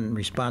is the one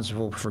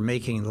responsible for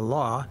making the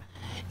law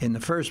in the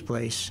first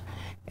place,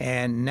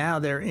 and now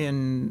they're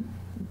in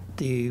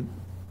the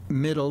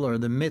middle or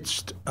the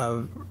midst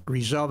of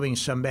resolving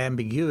some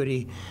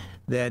ambiguity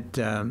that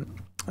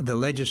the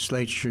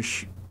legislature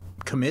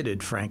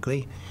committed,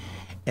 frankly,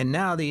 and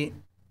now the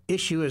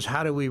issue is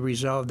how do we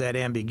resolve that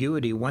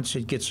ambiguity once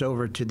it gets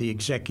over to the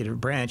executive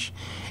branch,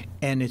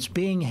 and it's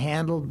being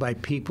handled by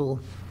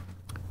people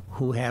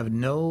who have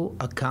no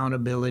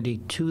accountability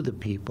to the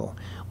people,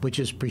 which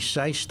is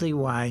precisely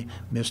why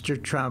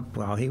Mr. Trump,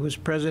 while he was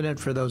president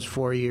for those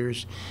 4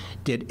 years,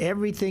 did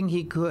everything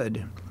he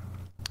could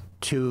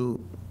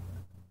to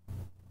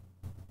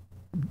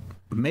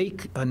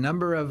make a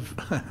number of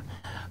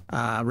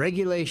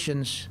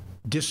regulations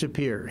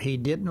disappear. He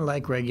didn't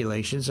like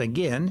regulations,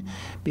 again,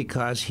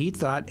 because he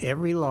thought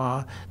every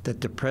law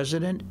that the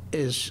president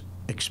is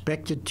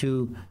expected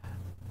to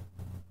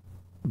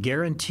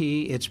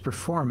guarantee its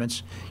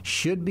performance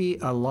should be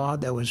a law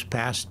that was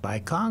passed by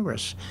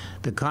Congress.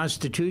 The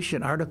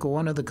Constitution, Article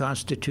 1 of the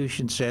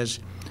Constitution says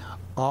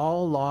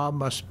all law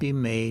must be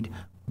made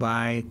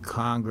by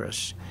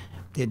Congress.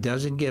 It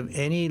doesn't give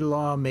any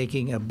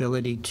lawmaking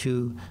ability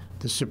to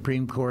the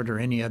Supreme Court or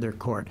any other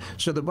court.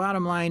 So the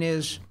bottom line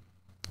is,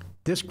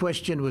 this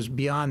question was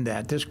beyond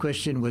that. This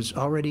question was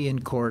already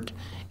in court,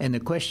 and the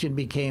question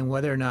became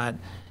whether or not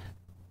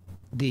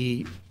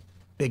the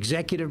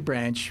executive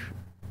branch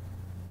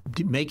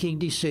making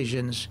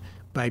decisions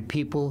by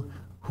people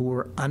who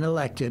were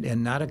unelected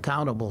and not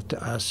accountable to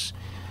us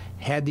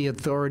had the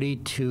authority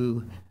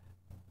to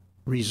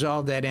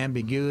resolve that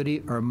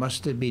ambiguity, or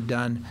must it be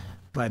done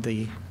by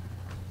the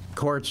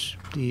courts,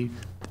 the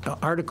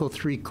Article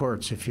 3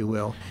 courts, if you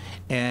will,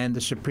 and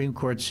the Supreme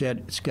Court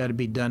said it's got to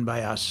be done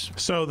by us.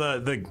 So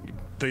the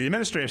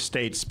administrative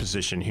state's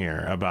position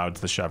here about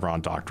the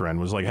Chevron doctrine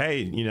was like, hey,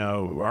 you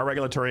know, our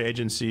regulatory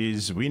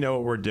agencies, we know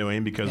what we're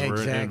doing because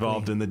we're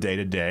involved in the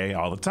day-to-day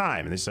all the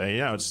time. And they say,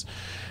 you know,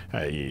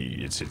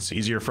 it's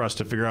easier for us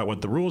to figure out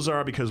what the rules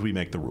are because we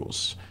make the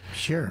rules.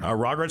 Sure.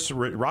 Roberts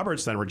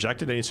then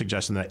rejected any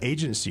suggestion that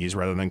agencies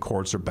rather than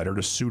courts are better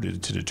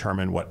suited to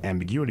determine what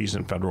ambiguities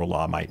in federal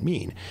law might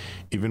mean,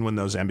 even when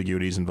those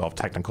ambiguities involve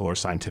technical or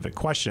scientific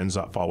questions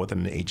that fall within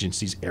an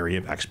agency's area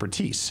of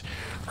expertise.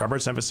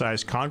 Roberts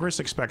emphasized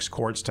Congress expects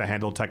courts to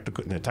handle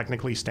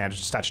technically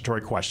statutory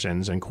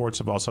questions, and courts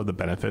have also the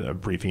benefit of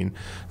briefing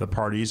the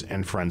parties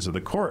and friends of the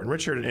court. And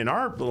Richard, in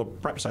our little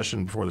prep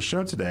session before the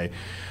show today,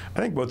 I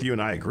think both you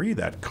and I agree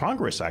that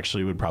Congress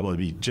actually would probably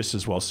be just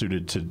as well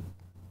suited to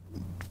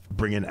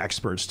bring in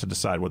experts to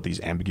decide what these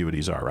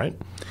ambiguities are, right?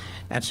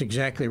 That's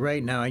exactly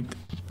right. Now,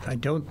 I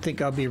don't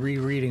think I'll be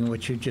rereading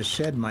what you just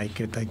said,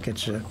 Mike. I think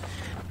it's a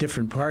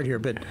different part here.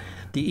 But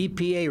the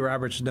EPA,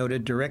 Roberts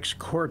noted, directs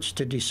courts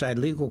to decide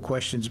legal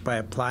questions by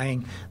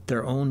applying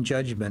their own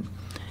judgment,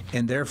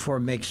 and therefore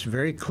makes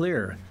very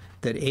clear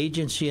that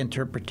agency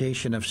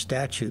interpretation of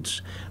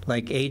statutes,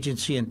 like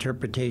agency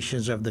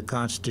interpretations of the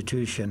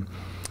Constitution,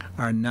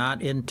 are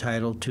not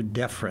entitled to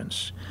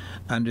deference.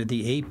 Under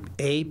the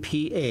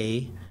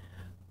APA,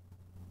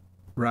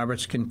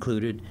 Roberts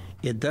concluded,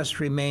 it thus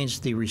remains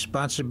the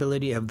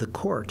responsibility of the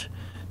court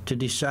to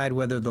decide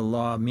whether the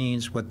law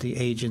means what the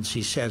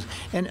agency says.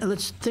 And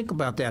let's think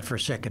about that for a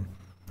second.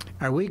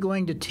 Are we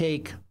going to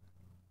take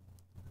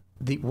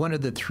one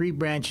of the three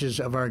branches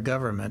of our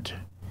government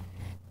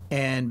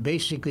and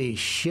basically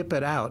ship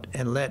it out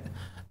and let,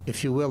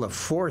 if you will, a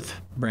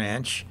fourth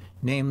branch,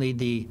 namely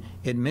the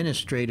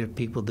administrative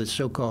people, the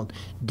so-called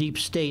deep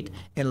state,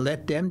 and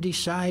let them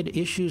decide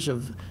issues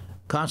of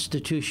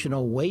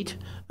constitutional weight?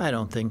 I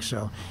don't think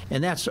so.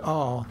 And that's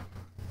all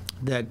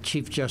that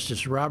Chief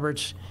Justice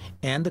Roberts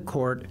and the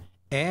court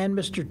and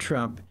Mr.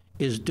 Trump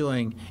is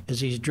doing,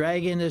 is he's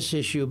dragging this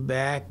issue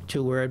back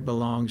to where it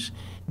belongs,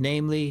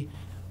 namely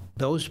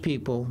those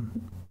people,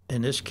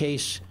 in this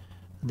case,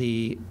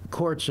 the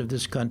courts of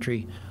this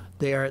country.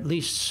 They are at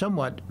least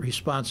somewhat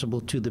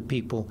responsible to the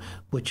people,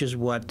 which is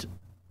what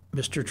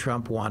Mr.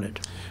 Trump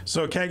wanted.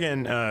 So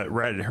Kagan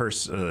read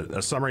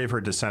a summary of her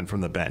dissent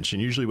from the bench.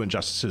 And usually when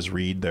justices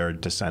read their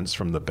dissents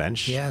from the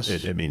bench, yes,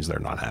 it means they're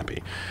not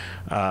happy.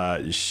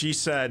 She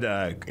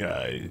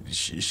said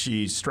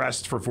she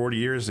stressed for 40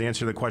 years the answer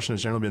to the question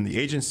has generally been the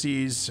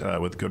agencies,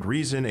 with good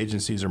reason.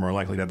 Agencies are more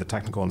likely to have the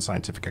technical and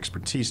scientific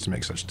expertise to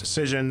make such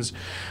decisions.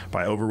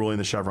 By overruling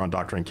the Chevron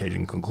doctrine,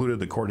 Kagan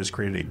concluded the court has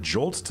created a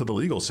jolt to the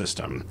legal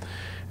system.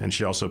 And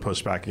she also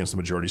pushed back against the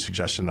majority's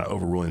suggestion that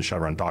overruling the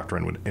Chevron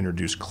doctrine would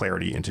introduce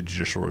clarity into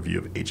judicial review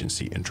of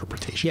agency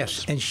interpretations.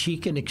 Yes, and she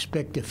can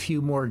expect a few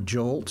more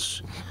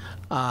jolts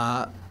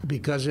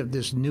because of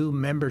this new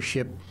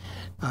membership,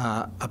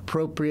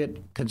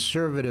 appropriate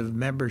conservative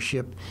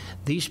membership.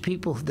 These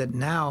people that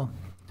now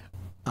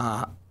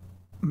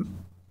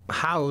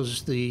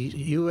house the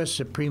U.S.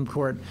 Supreme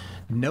Court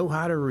know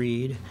how to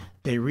read.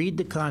 They read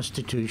the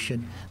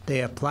Constitution.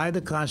 They apply the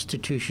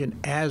Constitution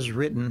as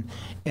written.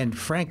 And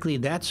frankly,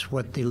 that's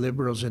what the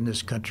liberals in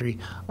this country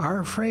are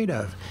afraid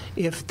of.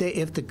 If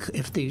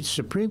the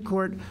Supreme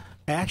Court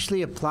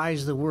actually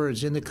applies the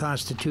words in the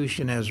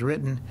Constitution as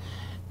written,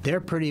 they're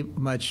pretty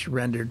much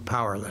rendered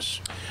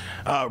powerless.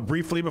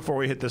 Briefly, before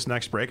we hit this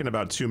next break, in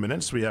about 2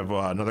 minutes, we have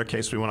another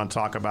case we want to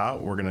talk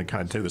about. We're going to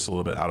kind of take this a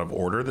little bit out of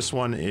order. This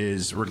one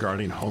is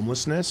regarding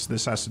homelessness.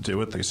 This has to do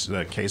with this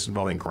case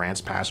involving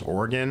Grants Pass,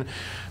 Oregon,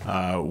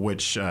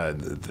 which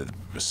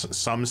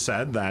some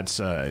said that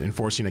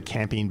enforcing a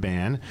camping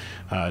ban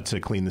to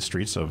clean the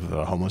streets of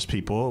homeless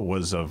people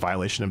was a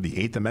violation of the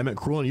Eighth Amendment,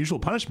 cruel and unusual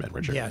punishment.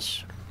 Richard?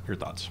 Yes. Your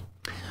thoughts?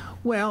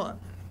 Well,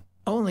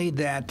 only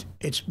that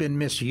it's been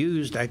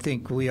misused. I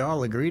think we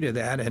all agree to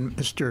that. And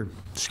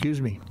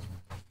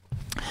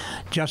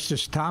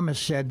Justice Thomas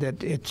said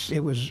that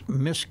it was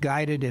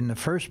misguided in the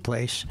first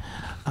place.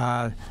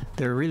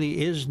 There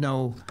really is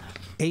no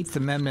Eighth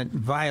Amendment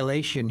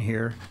violation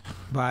here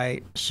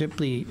by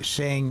simply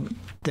saying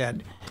that,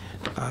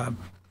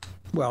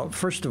 well,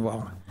 first of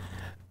all,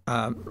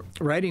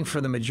 writing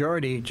for the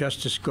majority,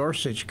 Justice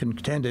Gorsuch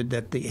contended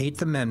that the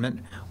Eighth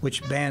Amendment,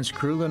 which bans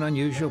cruel and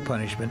unusual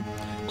punishment,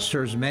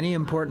 serves many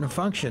important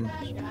functions,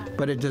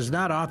 but it does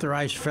not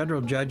authorize federal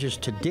judges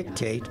to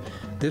dictate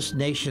this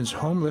nation's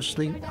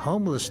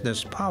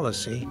homelessness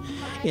policy.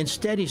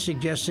 Instead, he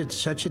suggested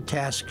such a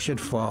task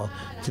should fall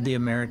to the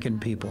American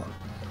people.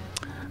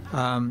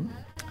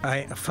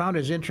 I found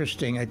it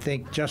interesting, I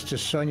think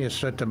Justice Sonia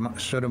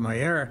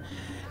Sotomayor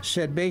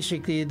said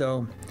basically,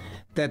 though,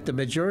 that the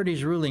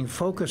majority's ruling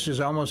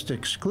focuses almost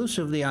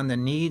exclusively on the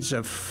needs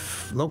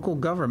of local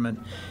government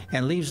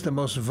and leaves the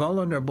most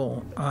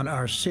vulnerable on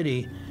our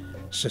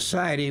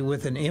society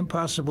with an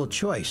impossible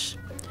choice.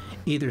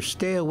 Either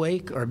stay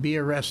awake or be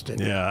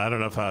arrested. Yeah, I don't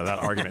know if that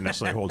argument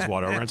necessarily holds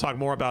water. We're going to talk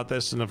more about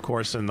this and, of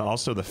course, and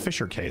also the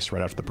Fisher case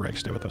right after the break.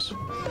 Stay with us.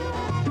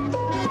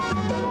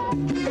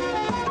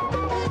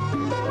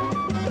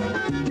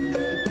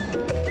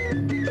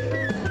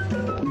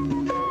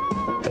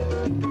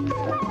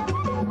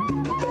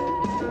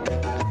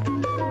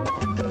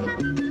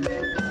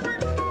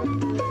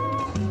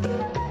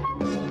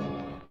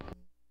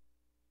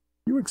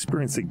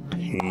 Experiencing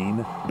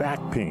pain, back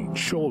pain,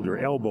 shoulder,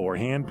 elbow, or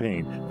hand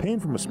pain, pain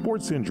from a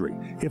sports injury?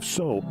 If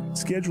so,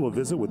 schedule a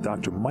visit with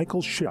Dr.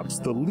 Michael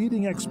Sheps, the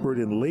leading expert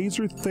in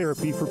laser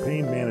therapy for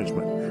pain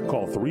management.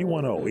 Call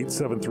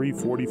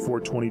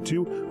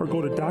 310-873-4422 or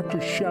go to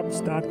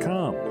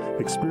drsheps.com.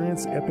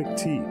 Experience Epic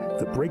T,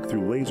 the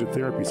breakthrough laser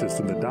therapy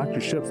system that Dr.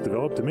 Sheps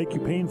developed to make you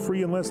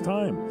pain-free in less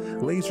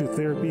time. Laser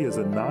therapy is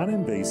a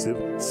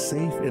non-invasive,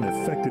 safe, and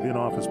effective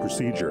in-office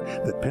procedure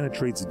that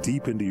penetrates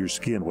deep into your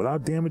skin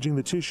without damaging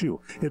the tissue.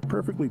 It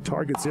perfectly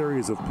targets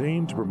areas of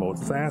pain to promote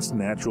fast,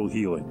 natural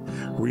healing.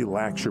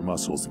 Relax your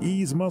muscles,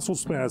 ease muscle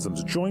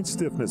spasms, joint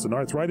stiffness, and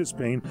arthritis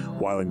pain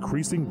while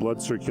increasing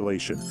blood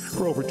circulation.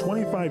 For over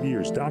 25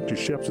 years, Dr.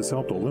 Sheps has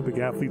helped Olympic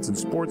athletes and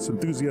sports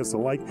enthusiasts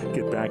alike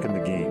get back in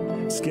the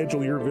game.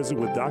 Schedule your visit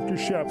with Dr.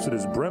 Sheps at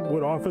his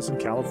Brentwood office in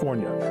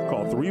California.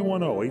 Call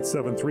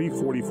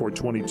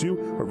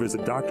 310-873-4422 or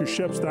visit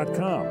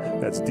drsheps.com.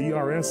 That's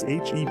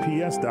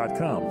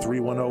DRSHEPS.com.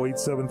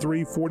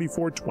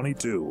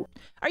 310-873-4422.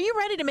 Are you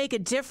ready to make a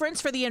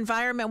difference for the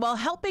environment while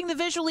helping the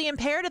visually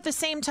impaired at the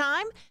same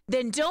time?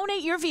 Then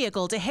donate your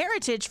vehicle to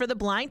Heritage for the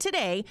Blind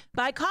today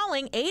by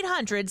calling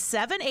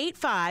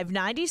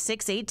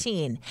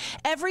 800-785-9618.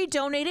 Every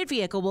donated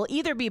vehicle will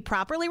either be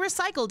properly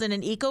recycled in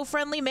an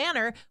eco-friendly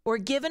manner or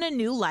given a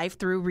new life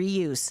through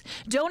reuse.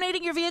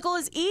 Donating your vehicle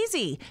is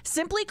easy.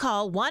 Simply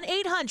call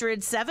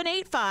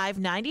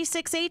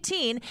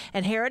 1-800-785-9618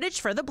 and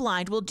Heritage for the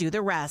Blind will do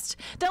the rest.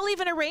 They'll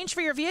even arrange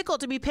for your vehicle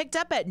to be picked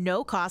up at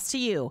no cost to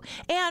you.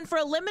 And for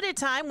a limited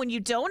time, when you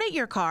donate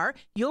your car,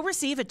 you'll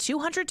receive a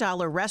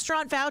 $200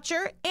 restaurant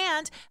voucher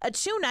and a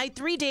 2-night,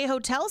 3-day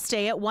hotel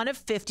stay at one of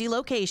 50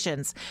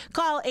 locations.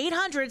 Call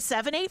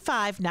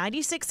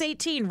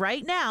 800-785-9618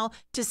 right now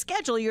to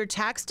schedule your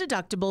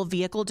tax-deductible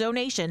vehicle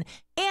donation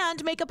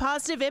and make a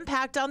positive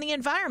impact on the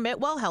environment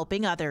while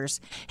helping others.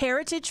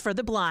 Heritage for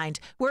the Blind,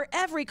 where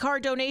every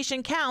car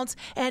donation counts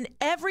and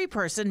every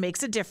person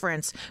makes a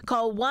difference.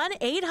 Call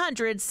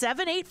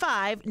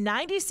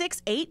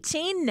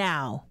 1-800-785-9618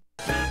 now.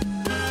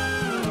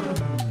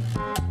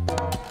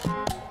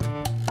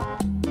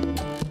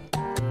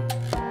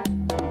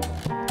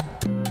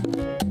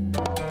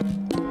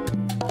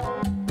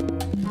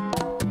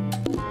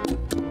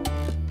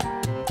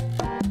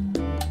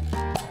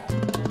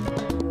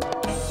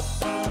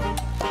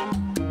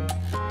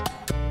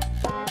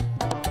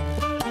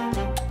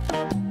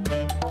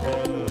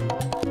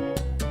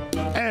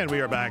 And we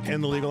are back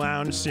in the Legal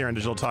Lounge, CRN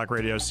Digital Talk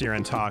Radio,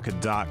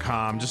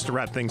 CRNTalk.com. Just to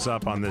wrap things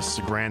up on this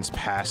Grants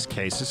Pass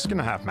case, this is going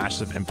to have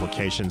massive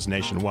implications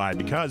nationwide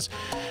because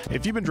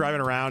if you've been driving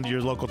around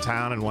your local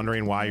town and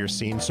wondering why you're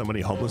seeing so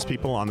many homeless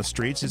people on the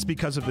streets, it's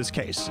because of this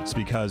case. It's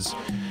because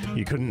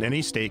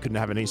any state couldn't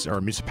have any, or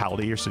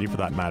municipality or city for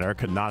that matter,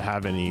 could not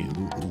have any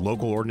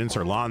local ordinance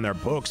or law in their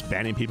books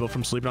banning people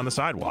from sleeping on the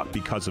sidewalk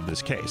because of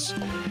this case.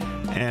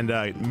 And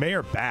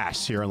Mayor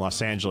Bass here in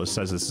Los Angeles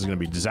says this is going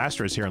to be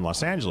disastrous here in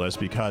Los Angeles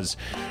because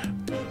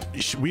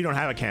we don't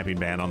have a camping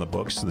ban on the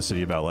books in the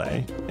city of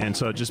LA. And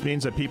so it just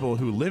means that people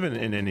who live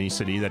in any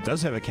city that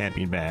does have a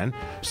camping ban,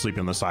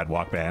 sleeping on the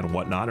sidewalk ban and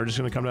whatnot, are just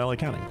going to come to LA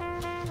County.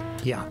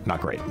 Yeah. Not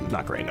great.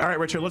 Not great. All right,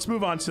 Richard, let's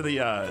move on to the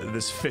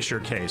this Fisher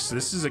case.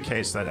 This is a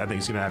case that I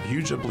think is going to have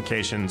huge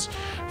implications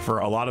for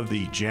a lot of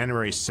the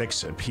January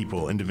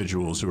 6th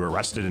individuals who were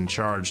arrested and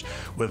charged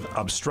with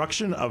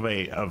obstruction of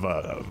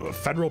a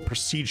federal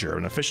procedure,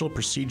 an official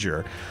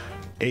procedure,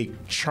 a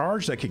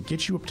charge that could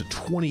get you up to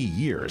 20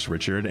 years,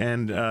 Richard.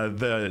 And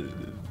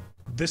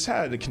this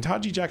had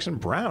Ketanji Jackson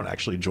Brown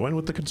actually join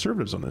with the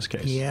conservatives on this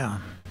case. Yeah.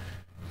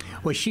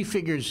 Well, she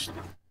figures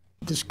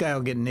this guy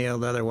will get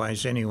nailed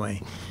otherwise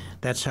anyway.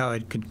 That's how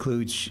it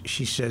concludes.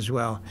 She says,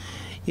 well,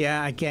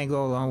 yeah, I can't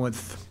go along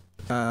with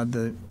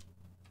the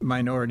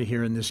minority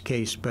here in this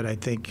case, but I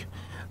think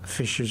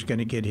Fisher's going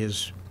to get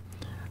his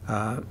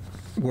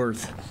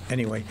worth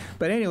anyway.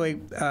 But anyway,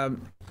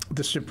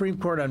 the Supreme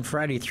Court on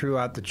Friday threw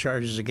out the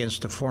charges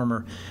against a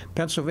former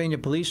Pennsylvania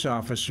police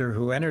officer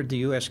who entered the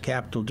U.S.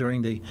 Capitol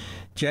during the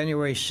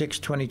January 6,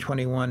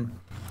 2021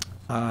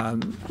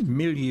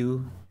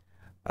 milieu.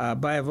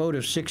 By a vote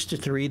of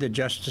 6-3, the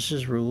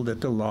justices ruled that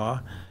the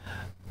law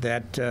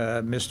that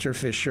Mr.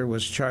 Fisher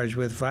was charged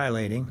with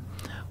violating,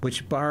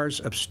 which bars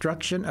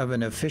obstruction of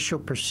an official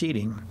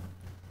proceeding,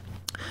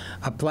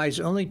 applies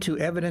only to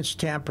evidence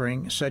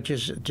tampering, such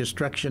as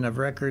destruction of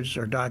records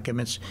or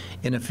documents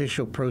in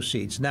official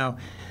proceeds. Now,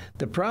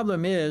 the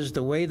problem is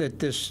the way that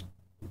this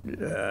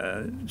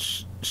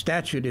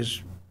statute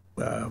is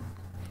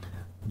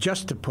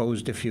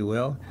juxtaposed, if you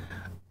will.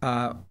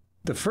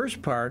 The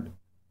first part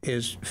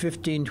is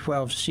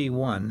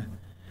 1512C1,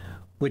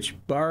 which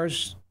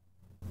bars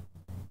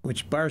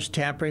which bars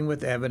tampering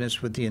with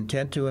evidence with the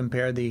intent to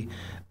impair the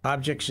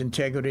object's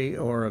integrity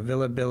or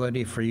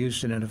availability for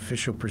use in an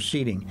official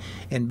proceeding.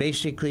 And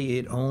basically,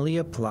 it only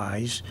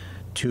applies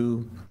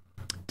to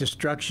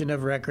destruction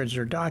of records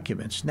or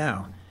documents.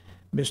 Now,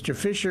 Mr.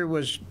 Fisher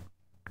was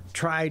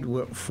tried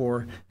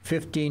for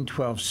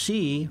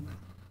 1512C,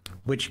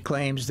 which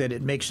claims that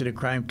it makes it a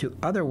crime to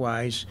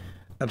otherwise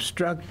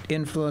obstruct,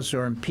 influence,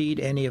 or impede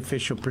any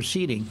official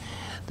proceeding.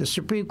 The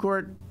Supreme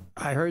Court,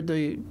 I heard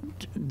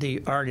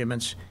the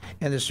arguments,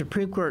 and the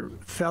Supreme Court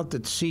felt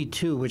that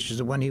C2, which is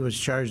the one he was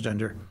charged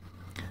under,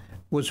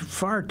 was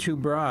far too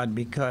broad,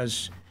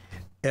 because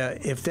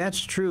if that's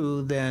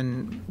true,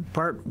 then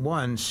Part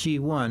 1,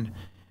 C1,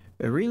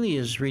 it really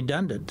is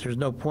redundant. There's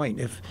no point.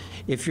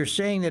 If you're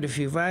saying that if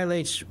he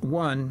violates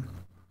 1,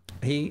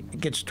 he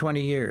gets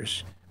 20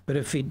 years, but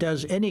if he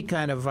does any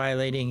kind of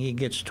violating, he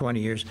gets 20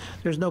 years,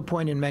 there's no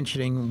point in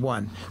mentioning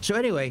 1. So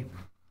anyway,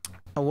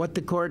 what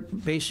the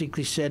court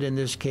basically said in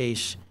this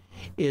case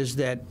is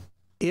that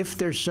if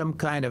there's some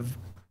kind of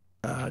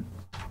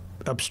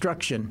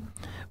obstruction,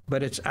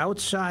 but it's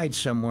outside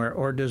somewhere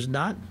or does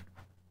not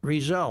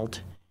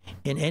result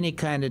in any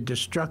kind of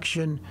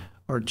destruction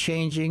or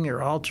changing or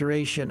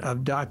alteration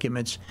of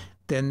documents,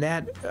 then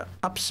that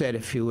upset,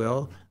 if you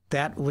will,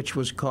 that which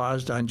was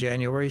caused on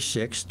January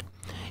 6th,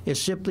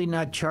 is simply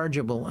not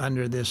chargeable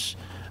under this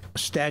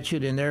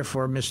statute, and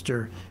therefore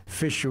Mr.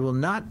 Fisher will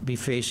not be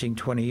facing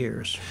 20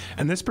 years.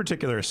 And this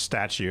particular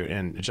statute,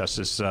 and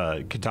Justice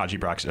Ketanji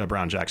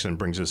Brown Jackson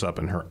brings this up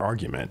in her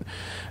argument,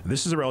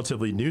 this is a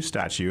relatively new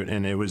statute,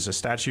 and it was a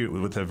statute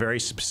with a very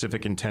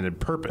specific intended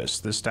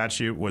purpose. This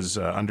statute was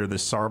under the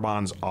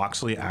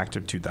Sarbanes-Oxley Act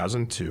of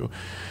 2002,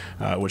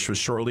 which was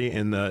shortly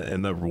in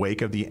the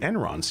wake of the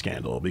Enron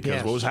scandal,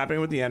 because what was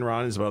happening with the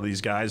Enron is, well,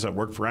 these guys that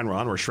worked for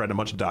Enron were shredding a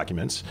bunch of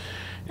documents,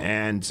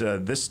 and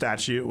this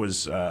statute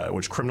was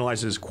which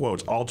criminalizes,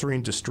 quote,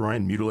 altering,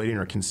 destroying, mutilating,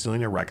 or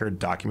concealing a record,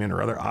 document,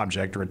 or other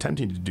object, or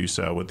attempting to do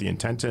so with the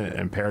intent to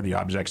impair the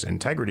object's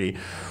integrity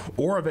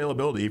or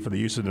availability for the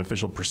use of an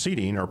official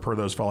proceeding, or per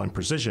those following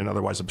precision,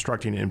 otherwise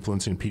obstructing,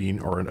 influencing,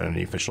 impeding, or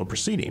any official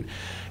proceeding.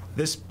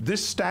 This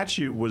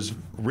statute was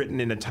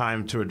written in a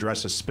time to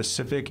address a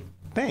specific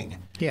thing.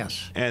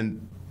 Yes.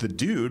 And the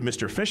dude,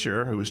 Mr.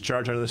 Fisher, who was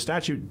charged under the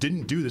statute,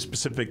 didn't do the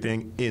specific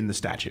thing in the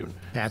statute.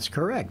 That's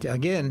correct.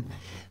 Again,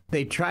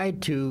 they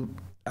tried to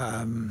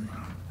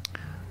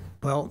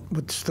well,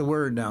 what's the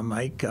word now,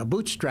 Mike?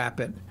 Bootstrap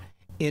it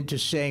into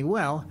saying,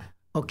 well,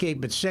 okay,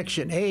 but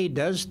Section A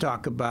does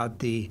talk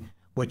about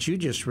what you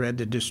just read,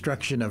 the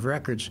destruction of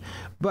records.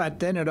 But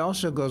then it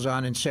also goes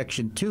on in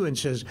Section 2 and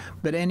says,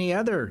 but any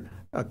other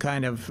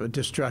kind of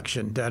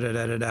destruction,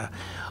 da-da-da-da-da.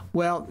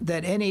 Well,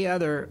 that any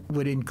other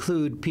would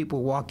include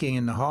people walking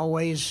in the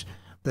hallways,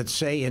 let's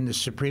say in the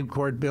Supreme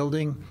Court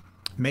building,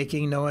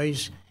 making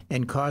noise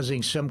and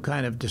causing some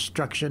kind of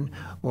destruction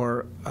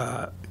or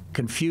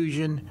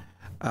confusion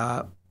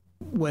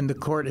when the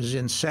court is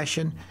in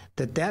session,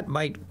 that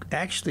might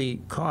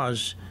actually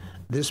cause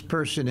this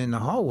person in the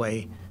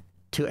hallway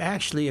to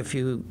actually, if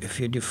you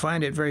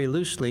define it very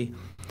loosely,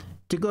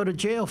 to go to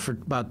jail for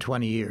about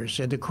 20 years.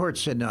 And the court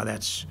said, no,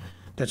 that's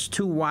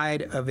too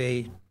wide of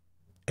a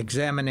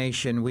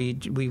examination.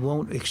 We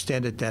won't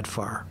extend it that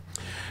far.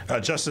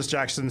 Justice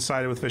Jackson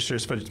sided with Fisher,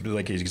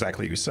 like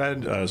exactly you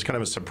said. It was kind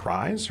of a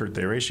surprise, her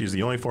theory. She's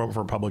the only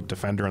former public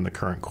defender in the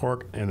current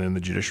court, and in the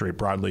judiciary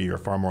broadly, you're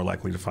far more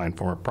likely to find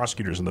former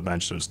prosecutors on the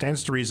bench. So it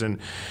stands to reason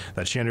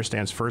that she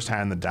understands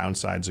firsthand the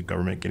downsides of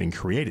government getting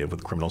creative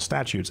with criminal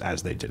statutes,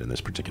 as they did in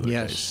this particular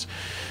case.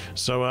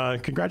 So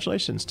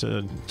congratulations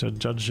to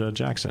Judge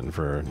Jackson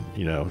for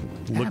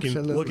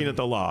looking at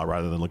the law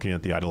rather than looking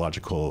at the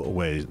ideological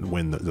way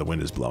when the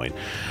wind is blowing.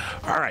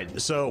 All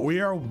right, so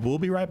we'll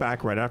be right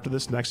back right after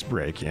this next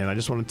break, and I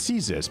just want to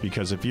tease this,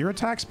 because if you're a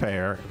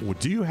taxpayer,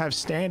 do you have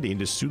standing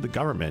to sue the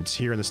government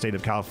here in the state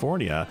of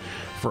California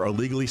for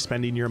illegally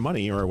spending your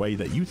money or a way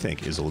that you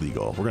think is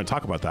illegal? We're going to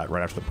talk about that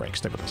right after the break.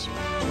 Stick with us.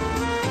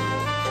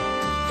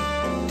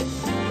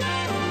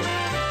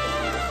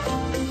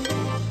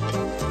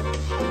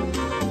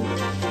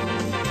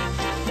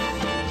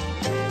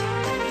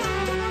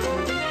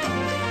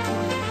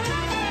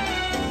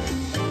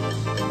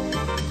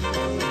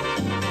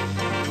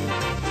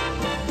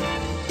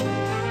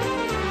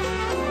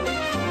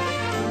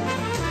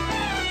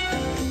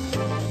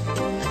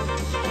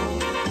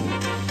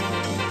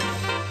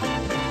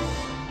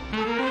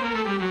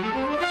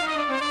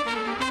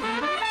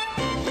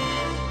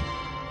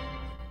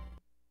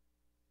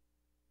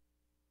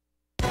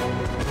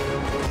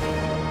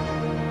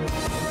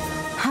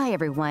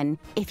 Everyone,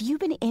 if you've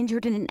been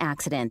injured in an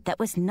accident that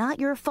was not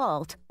your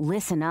fault,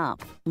 listen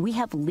up. We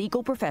have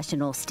legal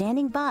professionals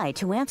standing by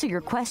to answer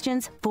your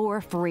questions for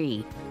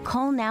free.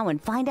 Call now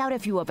and find out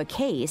if you have a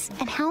case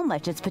and how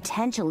much it's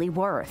potentially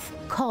worth.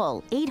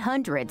 Call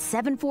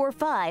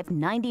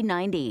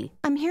 800-745-9090.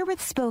 I'm here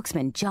with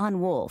spokesman John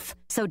Wolf.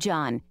 So,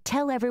 John,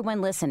 tell everyone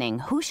listening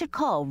who should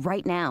call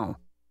right now.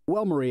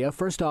 Well, Maria,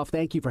 first off,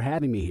 thank you for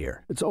having me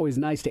here. It's always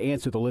nice to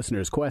answer the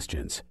listeners'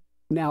 questions.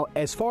 Now,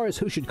 as far as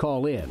who should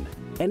call in,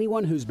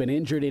 anyone who's been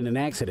injured in an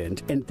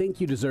accident and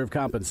think you deserve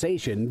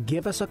compensation,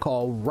 give us a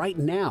call right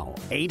now.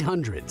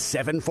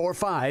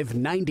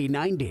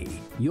 800-745-9090.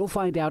 You'll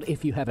find out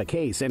if you have a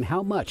case and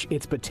how much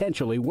it's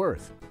potentially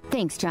worth.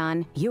 Thanks,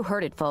 John. You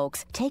heard it,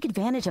 folks. Take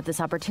advantage of this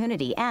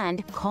opportunity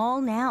and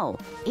call now.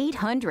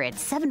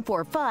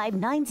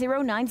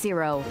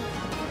 800-745-9090.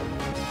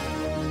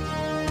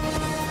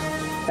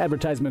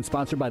 Advertisement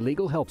sponsored by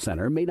Legal Help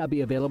Center, may not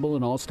be available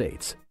in all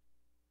states.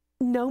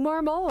 No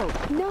more mold,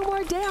 no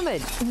more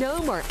damage,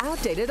 no more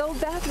outdated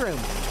old bathroom,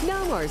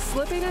 no more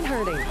slipping and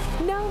hurting,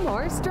 no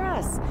more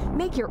stress.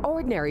 Make your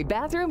ordinary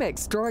bathroom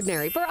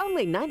extraordinary for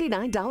only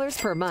 $99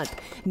 per month.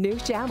 New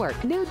shower,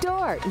 new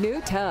door,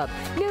 new tub,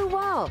 new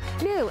wall,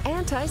 new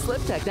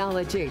anti-slip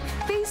technology.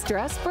 Be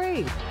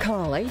stress-free.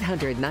 Call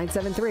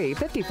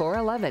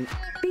 800-973-5411.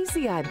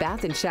 BCI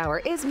Bath and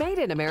Shower is made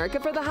in America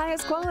for the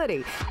highest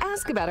quality.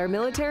 Ask about our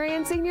military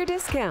and senior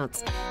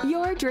discounts.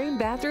 Your dream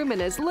bathroom in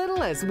as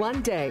little as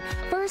one day.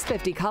 First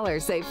 50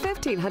 callers save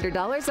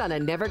 $1,500 on a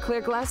never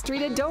clear glass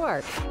treated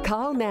door.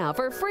 Call now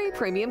for free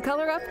premium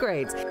color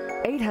upgrades.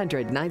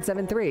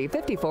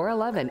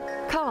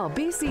 800-973-5411. Call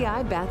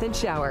BCI Bath and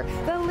Shower,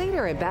 the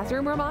leader in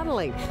bathroom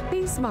remodeling.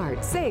 Be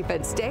smart, safe,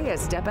 and stay a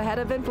step ahead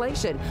of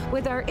inflation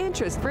with our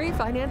interest-free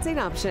financing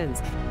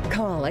options.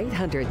 Call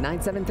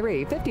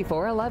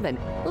 800-973-5411.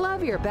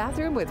 Love your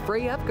bathroom with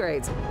free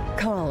upgrades.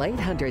 Call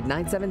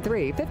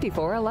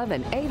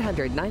 800-973-5411.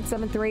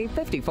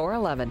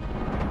 800-973-5411.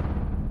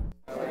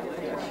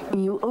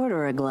 You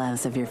order a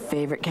glass of your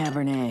favorite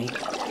Cabernet,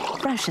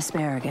 fresh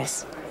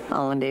asparagus,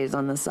 hollandaise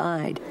on the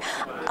side,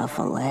 a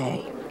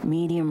filet,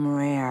 medium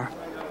rare.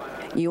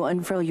 You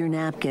unfurl your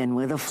napkin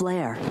with a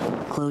flair,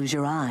 close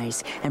your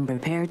eyes, and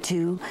prepare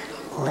to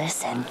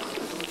listen.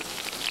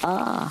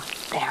 Ah,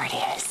 there it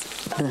is.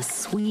 The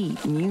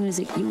sweet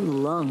music you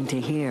long to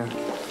hear.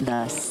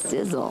 The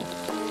sizzle.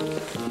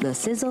 The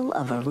sizzle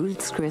of a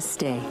Ruth's Chris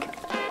steak.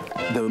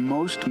 The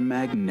most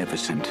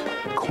magnificent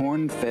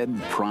corn-fed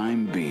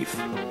prime beef,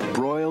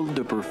 broiled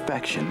to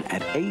perfection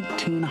at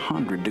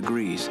 1,800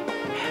 degrees.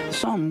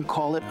 Some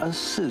call it a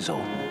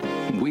sizzle.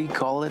 We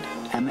call it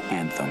an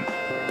anthem.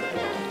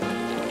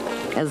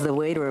 As the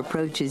waiter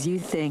approaches, you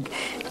think,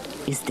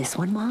 is this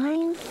one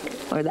mine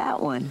or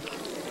that one?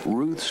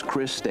 Ruth's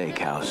Chris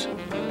Steakhouse.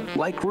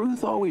 Like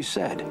Ruth always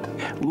said,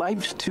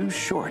 life's too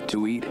short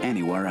to eat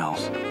anywhere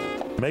else.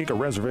 Make a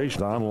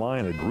reservation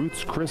online at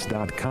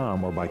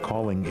ruthschris.com or by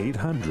calling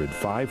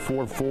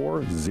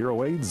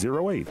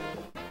 800-544-0808.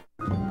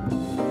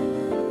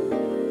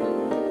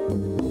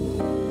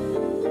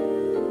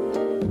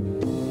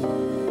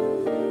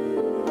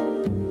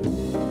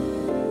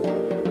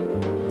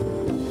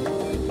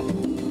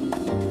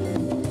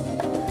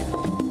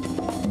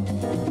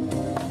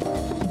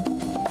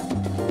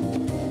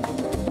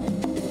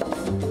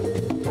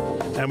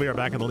 And we are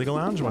back in the Legal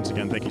Lounge. Once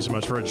again, thank you so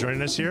much for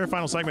joining us here.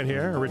 Final segment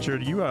here.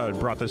 Richard, you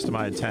brought this to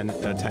my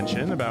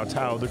attention about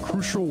how the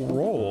crucial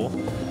role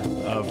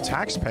of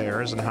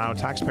taxpayers and how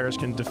taxpayers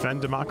can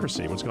defend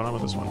democracy. What's going on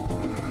with this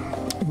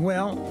one?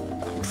 Well,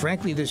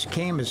 frankly, this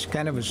came as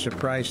kind of a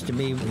surprise to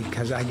me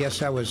because I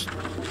guess I was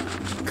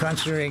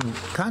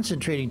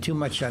concentrating too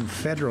much on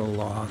federal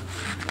law.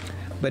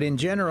 But in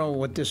general,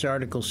 what this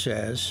article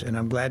says, and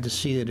I'm glad to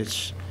see that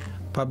it's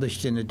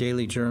published in the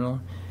Daily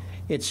Journal,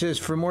 it says,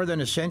 for more than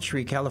a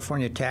century,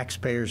 California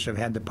taxpayers have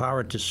had the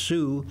power to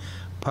sue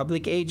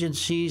public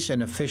agencies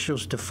and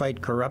officials to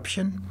fight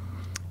corruption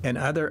and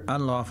other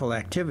unlawful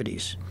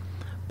activities.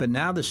 But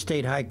now the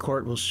state high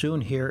court will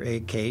soon hear a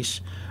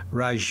case,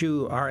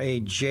 Raju,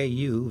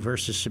 R-A-J-U,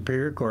 versus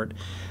Superior Court,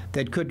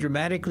 that could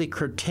dramatically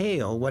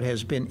curtail what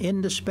has been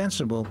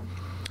indispensable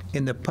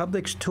in the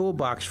public's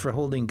toolbox for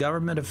holding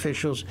government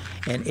officials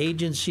and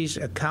agencies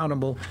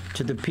accountable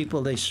to the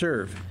people they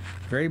serve.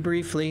 Very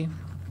briefly,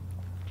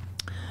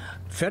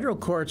 federal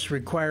courts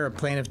require a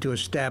plaintiff to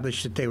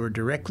establish that they were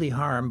directly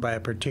harmed by a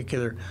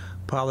particular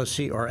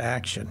policy or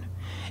action.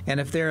 And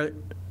if they're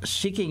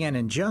seeking an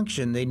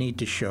injunction, they need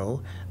to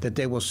show that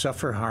they will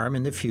suffer harm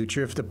in the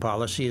future if the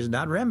policy is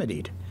not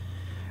remedied.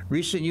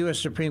 Recent U.S.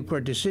 Supreme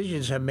Court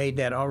decisions have made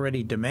that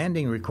already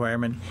demanding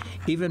requirement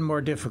even more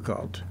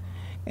difficult.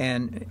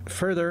 And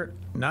further,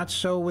 not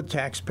so with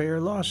taxpayer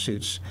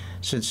lawsuits.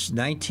 Since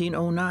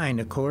 1909,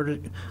 the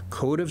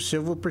Code of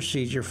Civil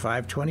Procedure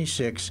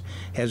 526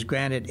 has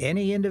granted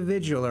any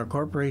individual or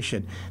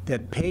corporation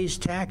that pays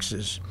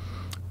taxes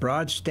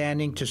broad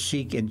standing to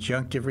seek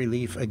injunctive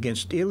relief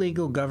against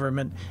illegal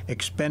government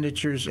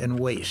expenditures and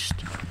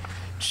waste.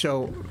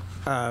 So,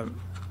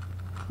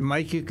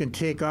 Mike, you can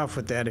take off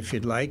with that if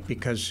you'd like,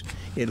 because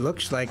it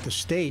looks like the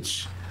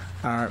states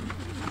are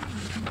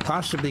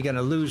possibly going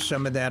to lose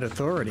some of that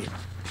authority.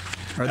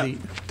 Or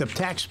the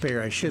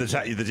taxpayer, I should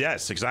say.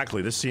 Yes,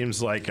 exactly. This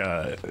seems like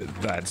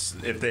that's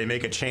if they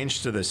make a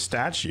change to this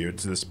statute,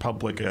 to this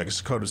public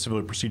Code of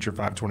Civil Procedure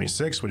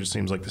 526, which it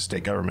seems like the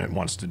state government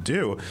wants to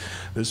do,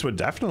 this would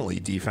definitely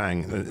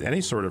defang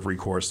any sort of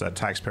recourse that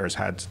taxpayers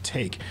had to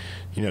take,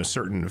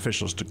 certain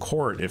officials to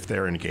court if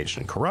they're engaged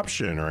in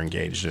corruption or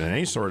engaged in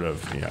any sort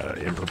of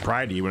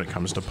impropriety when it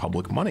comes to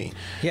public money.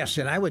 Yes,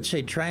 and I would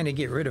say trying to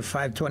get rid of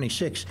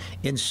 526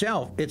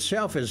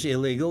 itself is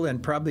illegal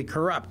and probably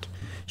corrupt.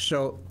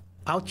 So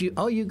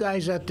all you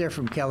guys out there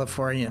from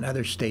California and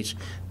other states,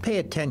 pay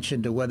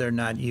attention to whether or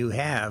not you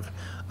have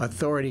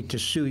authority to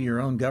sue your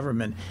own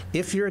government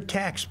if you're a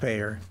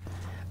taxpayer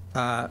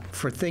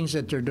for things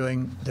that they're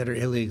doing that are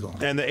illegal.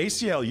 And the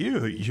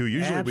ACLU, who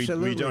usually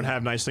we don't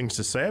have nice things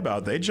to say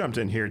about, they jumped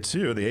in here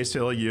too. The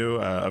ACLU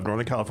of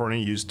Northern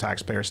California used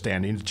taxpayer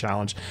standing to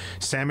challenge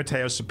San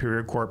Mateo's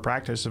Superior Court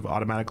practice of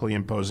automatically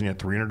imposing a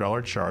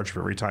 $300 charge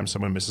for every time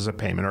someone misses a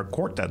payment or a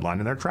court deadline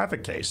in their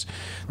traffic case.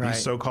 Right.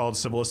 These so-called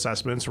civil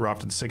assessments are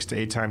often 6 to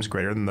 8 times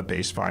greater than the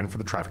base fine for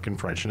the traffic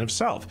infraction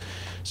itself.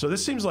 So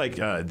this seems like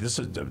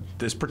this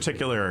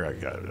particular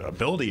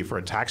ability for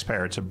a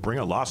taxpayer to bring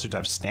a lawsuit, to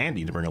have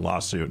standing to bring a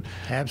lawsuit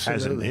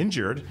as an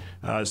injured,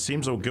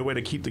 seems a good way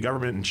to keep the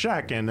government in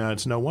check, and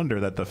it's no wonder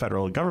that the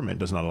federal government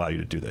does not allow you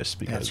to do this.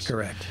 Because that's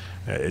correct.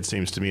 It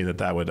seems to me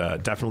that would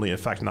definitely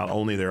affect not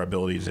only their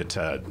ability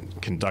to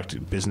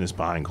conduct business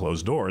behind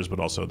closed doors, but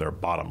also their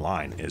bottom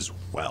line as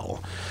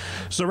well.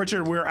 So,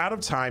 Richard, we're out of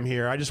time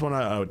here. I just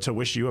want to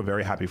wish you a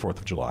very happy 4th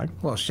of July.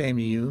 Well, same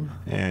to you.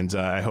 And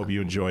I hope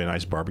you enjoy a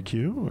nice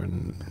barbecue.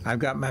 And I've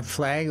got my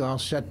flag all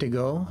set to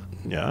go.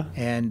 Yeah.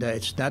 And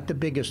it's not the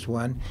biggest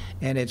one,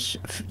 and it's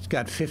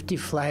got 50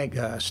 flag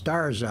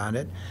stars on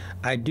it.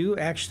 I do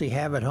actually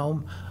have at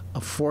home a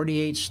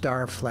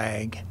 48-star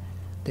flag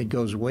that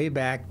goes way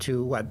back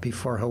to,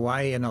 before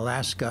Hawaii and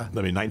Alaska. I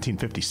mean,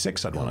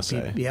 1956, I'd want to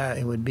say. Yeah,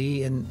 it would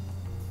be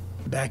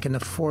back in the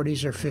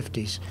 40s or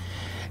 50s.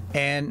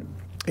 And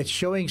it's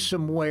showing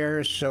some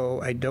wear,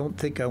 so I don't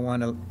think I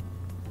want to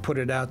put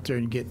it out there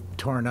and get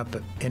torn up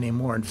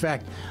anymore. In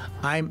fact,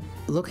 I'm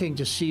looking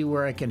to see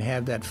where I can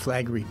have that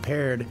flag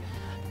repaired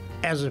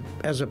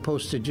as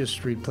opposed to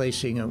just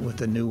replacing it with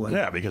a new one.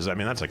 Yeah, because,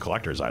 that's a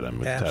collector's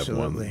item.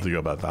 Absolutely. To go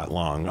about that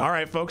long. All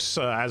right, folks,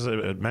 as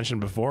I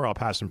mentioned before, I'll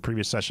pass some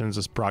previous sessions.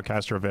 This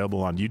broadcasts are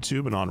available on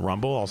YouTube and on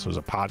Rumble, also as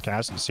a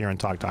podcast at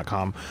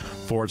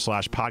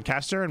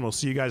SieranTalk.com/podcaster, and we'll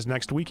see you guys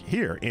next week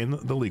here in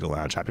the Legal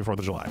Lounge. Happy 4th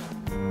of July.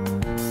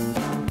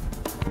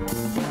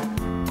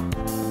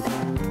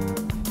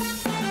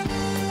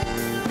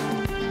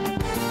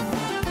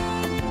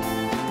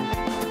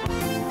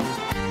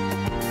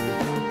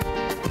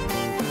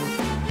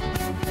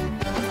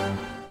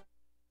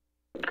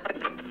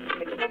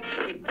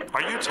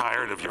 Are you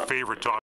tired of your favorite talk